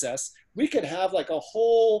process, we could have like a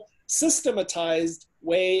whole systematized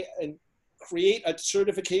way and create a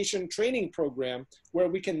certification training program where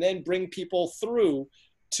we can then bring people through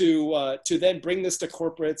to then bring this to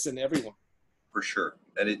corporates and everyone. For sure.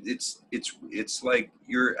 And it's like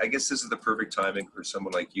I guess this is the perfect timing for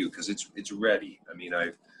someone like you, because it's ready. I mean,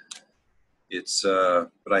 but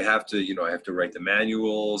I have to, I have to write the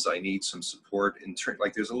manuals. I need some support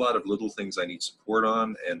like there's a lot of little things I need support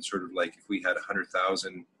on, and sort of like if we had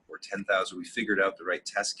 100,000 or 10,000, we figured out the right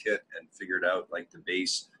test kit and figured out like the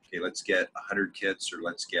base. Okay, let's get 100 kits or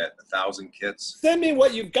let's get 1,000 kits. Send me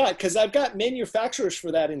what you've got, because I've got manufacturers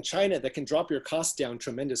for that in China that can drop your costs down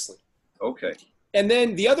tremendously. Okay. And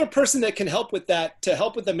then the other person that can help with that, to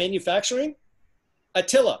help with the manufacturing,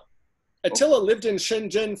 Attila. Attila lived in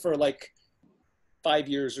Shenzhen for like 5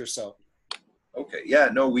 years or so. Okay. Yeah.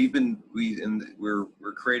 No, we're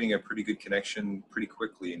creating a pretty good connection pretty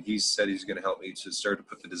quickly, and he said he's going to help me to start to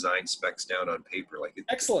put the design specs down on paper.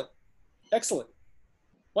 Excellent. Excellent.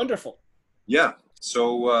 Wonderful. Yeah.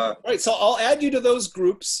 So. All right. So I'll add you to those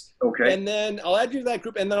groups. Okay. And then I'll add you to that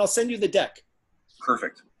group, and then I'll send you the deck.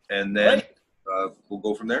 Perfect. And then we'll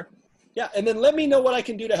go from there. Yeah. And then let me know what I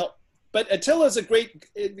can do to help. But Attila is a great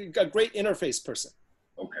interface person.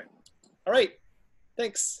 Okay. All right.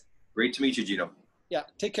 Thanks. Great to meet you, Gino. Yeah.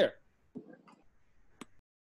 Take care.